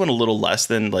mean, this one a little less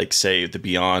than, like, say, The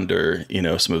Beyond, or, you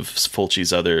know, some of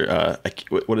Fulci's other,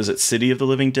 what is it? City of the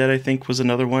Living Dead, I think, was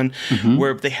another one,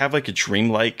 where they have like a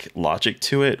dreamlike logic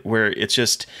to it, where it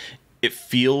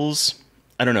feels,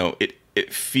 I don't know,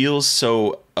 it feels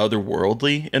so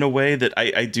otherworldly in a way that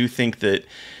I do think that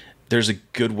there's a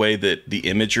good way that the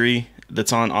imagery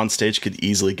that's on stage could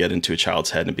easily get into a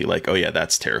child's head and be like, oh yeah,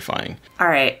 that's terrifying. All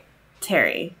right,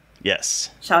 Terry. Yes.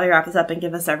 Shall we wrap this up and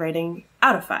give us our rating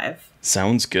out of 5?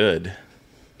 Sounds good.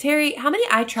 Terry, how many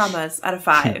eye traumas out of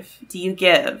 5 do you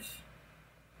give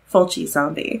Fulci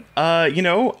Zombie? You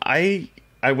know, I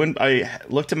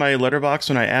looked at my letterbox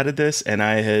when I added this, and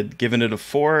I had given it a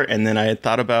 4, and then I had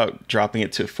thought about dropping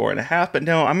it to 4.5, but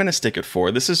no, I'm going to stick at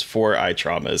 4. This is 4 eye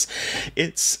traumas.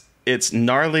 It's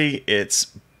gnarly.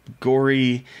 It's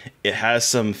gory. It has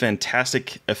some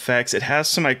fantastic effects. It has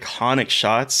some iconic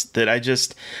shots that I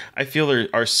feel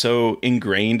are so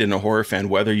ingrained in a horror fan,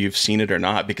 whether you've seen it or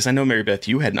not, because I know, Mary Beth,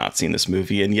 you had not seen this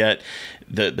movie, and yet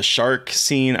the shark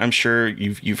scene, I'm sure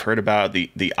you've heard about.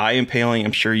 The eye impaling,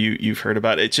 I'm sure you've heard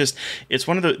about. It's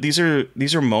one of these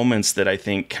are moments that I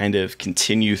think kind of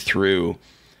continue through,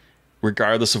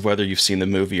 regardless of whether you've seen the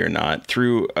movie or not,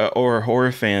 through or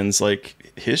horror fans like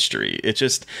history.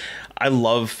 I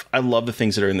love the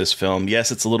things that are in this film.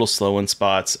 Yes, it's a little slow in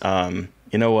spots. You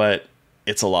know what?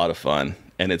 It's a lot of fun,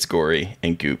 and it's gory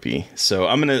and goopy. So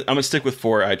I'm gonna stick with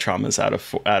 4 eye traumas out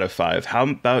of 5. How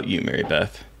about you, Mary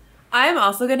Beth? I'm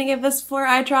also gonna give this 4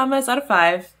 eye traumas out of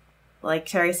 5. Like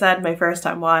Terry said, my first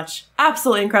time watch.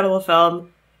 Absolutely incredible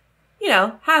film. You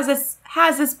know, has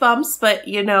its bumps, but,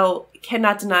 you know,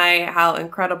 cannot deny how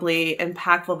incredibly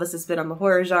impactful this has been on the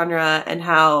horror genre, and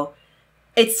how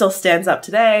it still stands up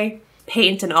today.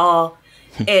 Paint and all.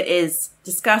 It is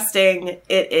disgusting.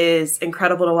 It is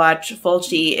incredible to watch.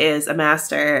 Fulci is a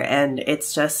master, and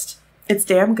it's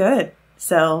damn good.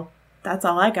 So that's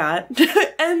all I got.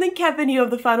 And then, Kevin, you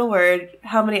have the final word.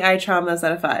 How many eye traumas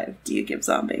out of 5 do you give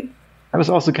Zombie? I was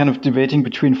also kind of debating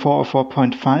between 4 or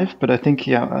 4.5, but I think,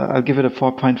 I'll give it a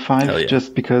 4.5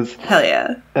 just because. Hell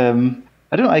yeah.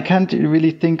 I don't know. I can't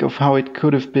really think of how it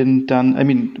could have been done. I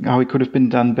mean, how it could have been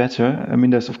done better. I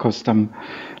mean, there's of course some,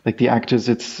 like the actors,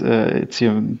 it's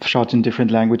shot in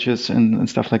different languages and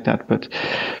stuff like that. But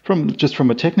from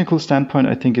a technical standpoint,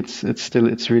 I think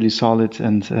it's really solid,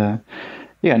 and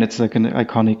yeah, and it's like an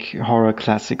iconic horror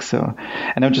classic. So,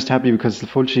 and I'm just happy because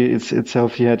Fulci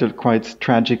itself, he had a quite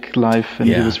tragic life, and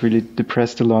he was really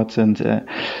depressed a lot. And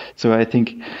so I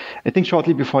think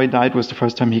shortly before he died was the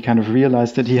first time he kind of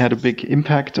realized that he had a big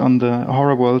impact on the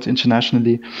horror world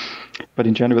internationally. But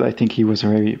in general, I think he was a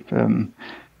very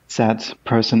sad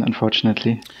person,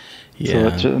 unfortunately.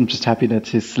 Yeah. So I'm just happy that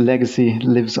his legacy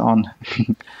lives on.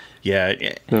 Yeah.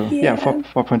 So, yeah,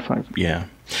 4.5. Yeah.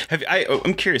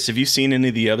 I'm curious, have you seen any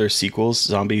of the other sequels,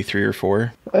 Zombie 3 or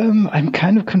 4? I'm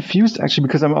kind of confused, actually,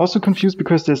 because I'm also confused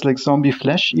because there's like Zombie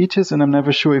Flesh Eaters, and I'm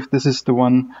never sure if this is the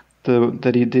one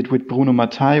that he did with Bruno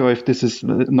Mattei, or if this is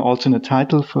an alternate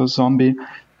title for Zombie.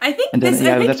 I think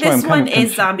this one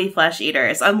is Zombie Flesh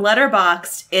Eaters. On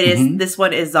Letterboxd, it is this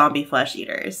one is Zombie Flesh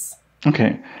Eaters.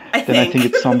 Okay. I think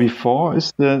it's Zombie 4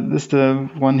 is the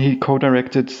one he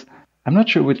co-directed. I'm not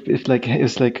sure if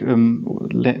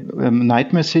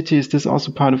Nightmare City, is this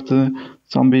also part of the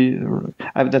zombie?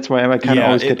 That's why I kind of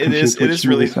always get confused. It is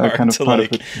really hard kind of to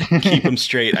like keep them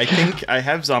straight. I think I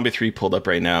have Zombie 3 pulled up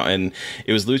right now, and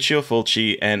it was Lucio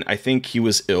Fulci, and I think he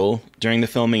was ill during the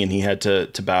filming and he had to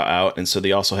bow out, and so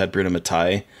they also had Bruno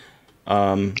Mattei.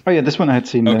 Oh yeah, this one I had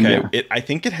seen. Okay, then, yeah. I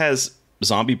think it has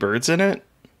zombie birds in it.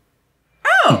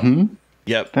 Oh. Mm-hmm.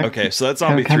 Yep. Okay, so that's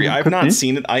Zombie 3. I've not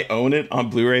seen it. I own it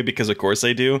on Blu-ray because, of course,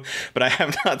 I do. But I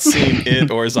have not seen it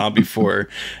or Zombie 4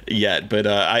 yet. But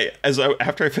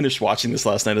after I finished watching this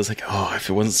last night, I was like, oh, if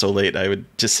it wasn't so late, I would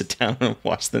just sit down and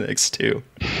watch the next two.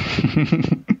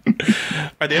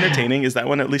 Are they entertaining? Is that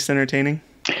one at least entertaining?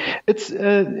 It's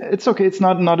okay. It's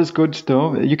not as good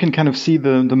though. You can kind of see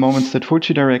the moments that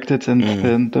Fulci directed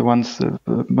and the ones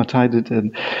Mattei did,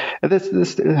 and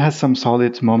this has some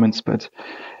solid moments, but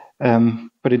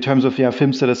in terms of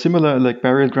films that are similar, like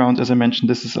Burial Ground, as I mentioned,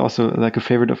 this is also like a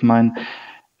favorite of mine,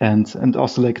 and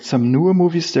also like some newer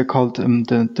movies. They're called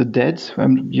the Dead.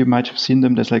 You might have seen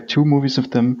them. There's like 2 movies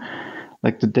of them,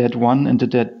 like The Dead 1 and The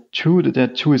Dead 2. The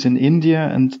Dead 2 is in India,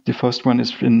 and the first one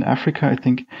is in Africa, I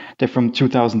think. They're from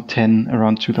 2010,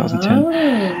 around 2010. Oh.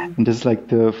 And this is like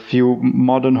the few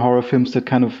modern horror films that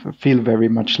kind of feel very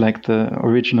much like the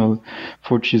original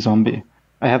Fulci Zombie.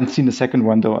 I haven't seen the second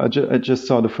one, though. I just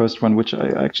saw the first one, which I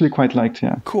actually quite liked,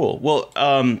 yeah. Cool. Well,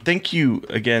 thank you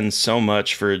again so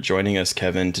much for joining us,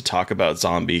 Kevin, to talk about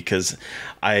Zombie, because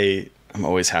I'm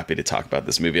always happy to talk about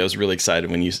this movie. I was really excited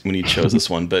when you chose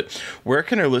this one. But where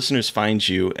can our listeners find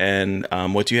you, and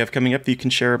what do you have coming up that you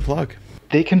can share or plug?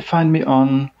 They can find me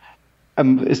on...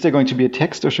 is there going to be a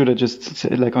text, or should I just say,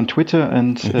 like, on Twitter?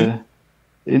 And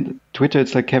in Twitter,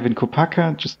 it's like Kevin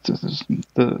Kopacka,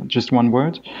 just one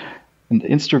word. And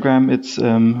Instagram, it's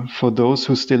For Those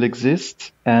Who Still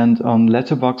Exist. And on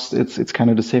Letterboxd, it's kind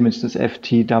of the same. It's just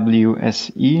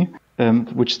FTWSE,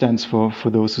 which stands for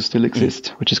Those Who Still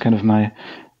Exist, which is kind of my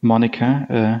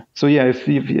moniker. So yeah,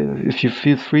 if you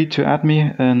feel free to add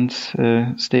me and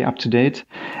stay up to date.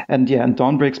 And yeah, and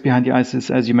Dawn Breaks Behind the Eyes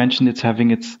is, as you mentioned, it's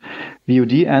having its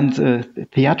VOD and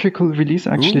theatrical release,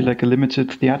 actually. Ooh. Like a limited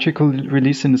theatrical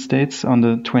release in the States on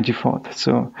the 24th.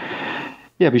 So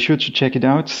yeah, be sure to check it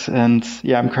out. And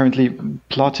yeah, I'm currently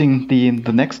plotting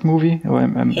the next movie.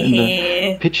 I'm in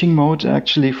the pitching mode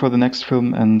actually for the next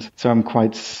film, and so I'm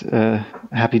quite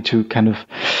happy to kind of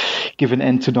give an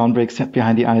end to Dawn Breaks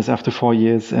Behind the Eyes after 4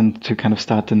 years and to kind of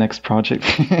start the next project.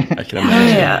 I can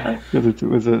imagine. Yeah, because it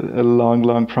was a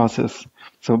long process.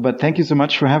 So, but thank you so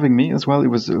much for having me as well. It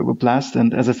was a blast.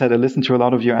 And as I said, I listened to a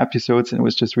lot of your episodes, and it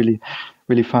was just really,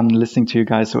 really fun listening to you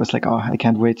guys. So I was like, oh, I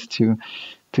can't wait to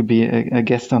be a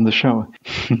guest on the show.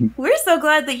 We're so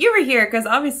glad that you were here, because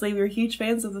obviously we were huge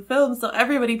fans of the film. So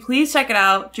everybody, please check it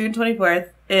out, June 24th.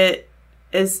 It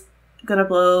is gonna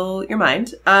blow your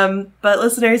mind. But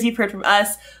listeners, you've heard from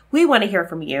us. We want to hear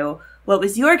from you. What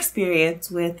was your experience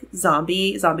with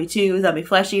Zombie 2, Zombie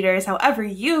Flesh Eaters, however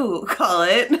you call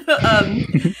it?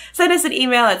 Send us an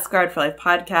email at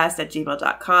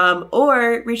scarredforlifepodcast@gmail.com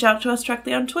or reach out to us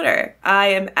directly on Twitter. I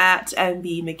am at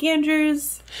MB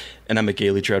McAndrews. And I'm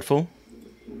McGailey Dreadful.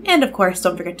 And of course,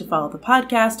 don't forget to follow the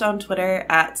podcast on Twitter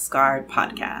at Scarred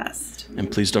Podcast.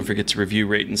 And please don't forget to review,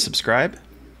 rate, and subscribe.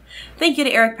 Thank you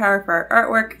to Eric Power for our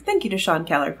artwork. Thank you to Sean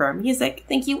Keller for our music.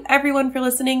 Thank you everyone for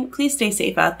listening. Please stay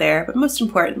safe out there, but most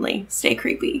importantly, stay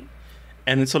creepy.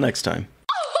 And until next time.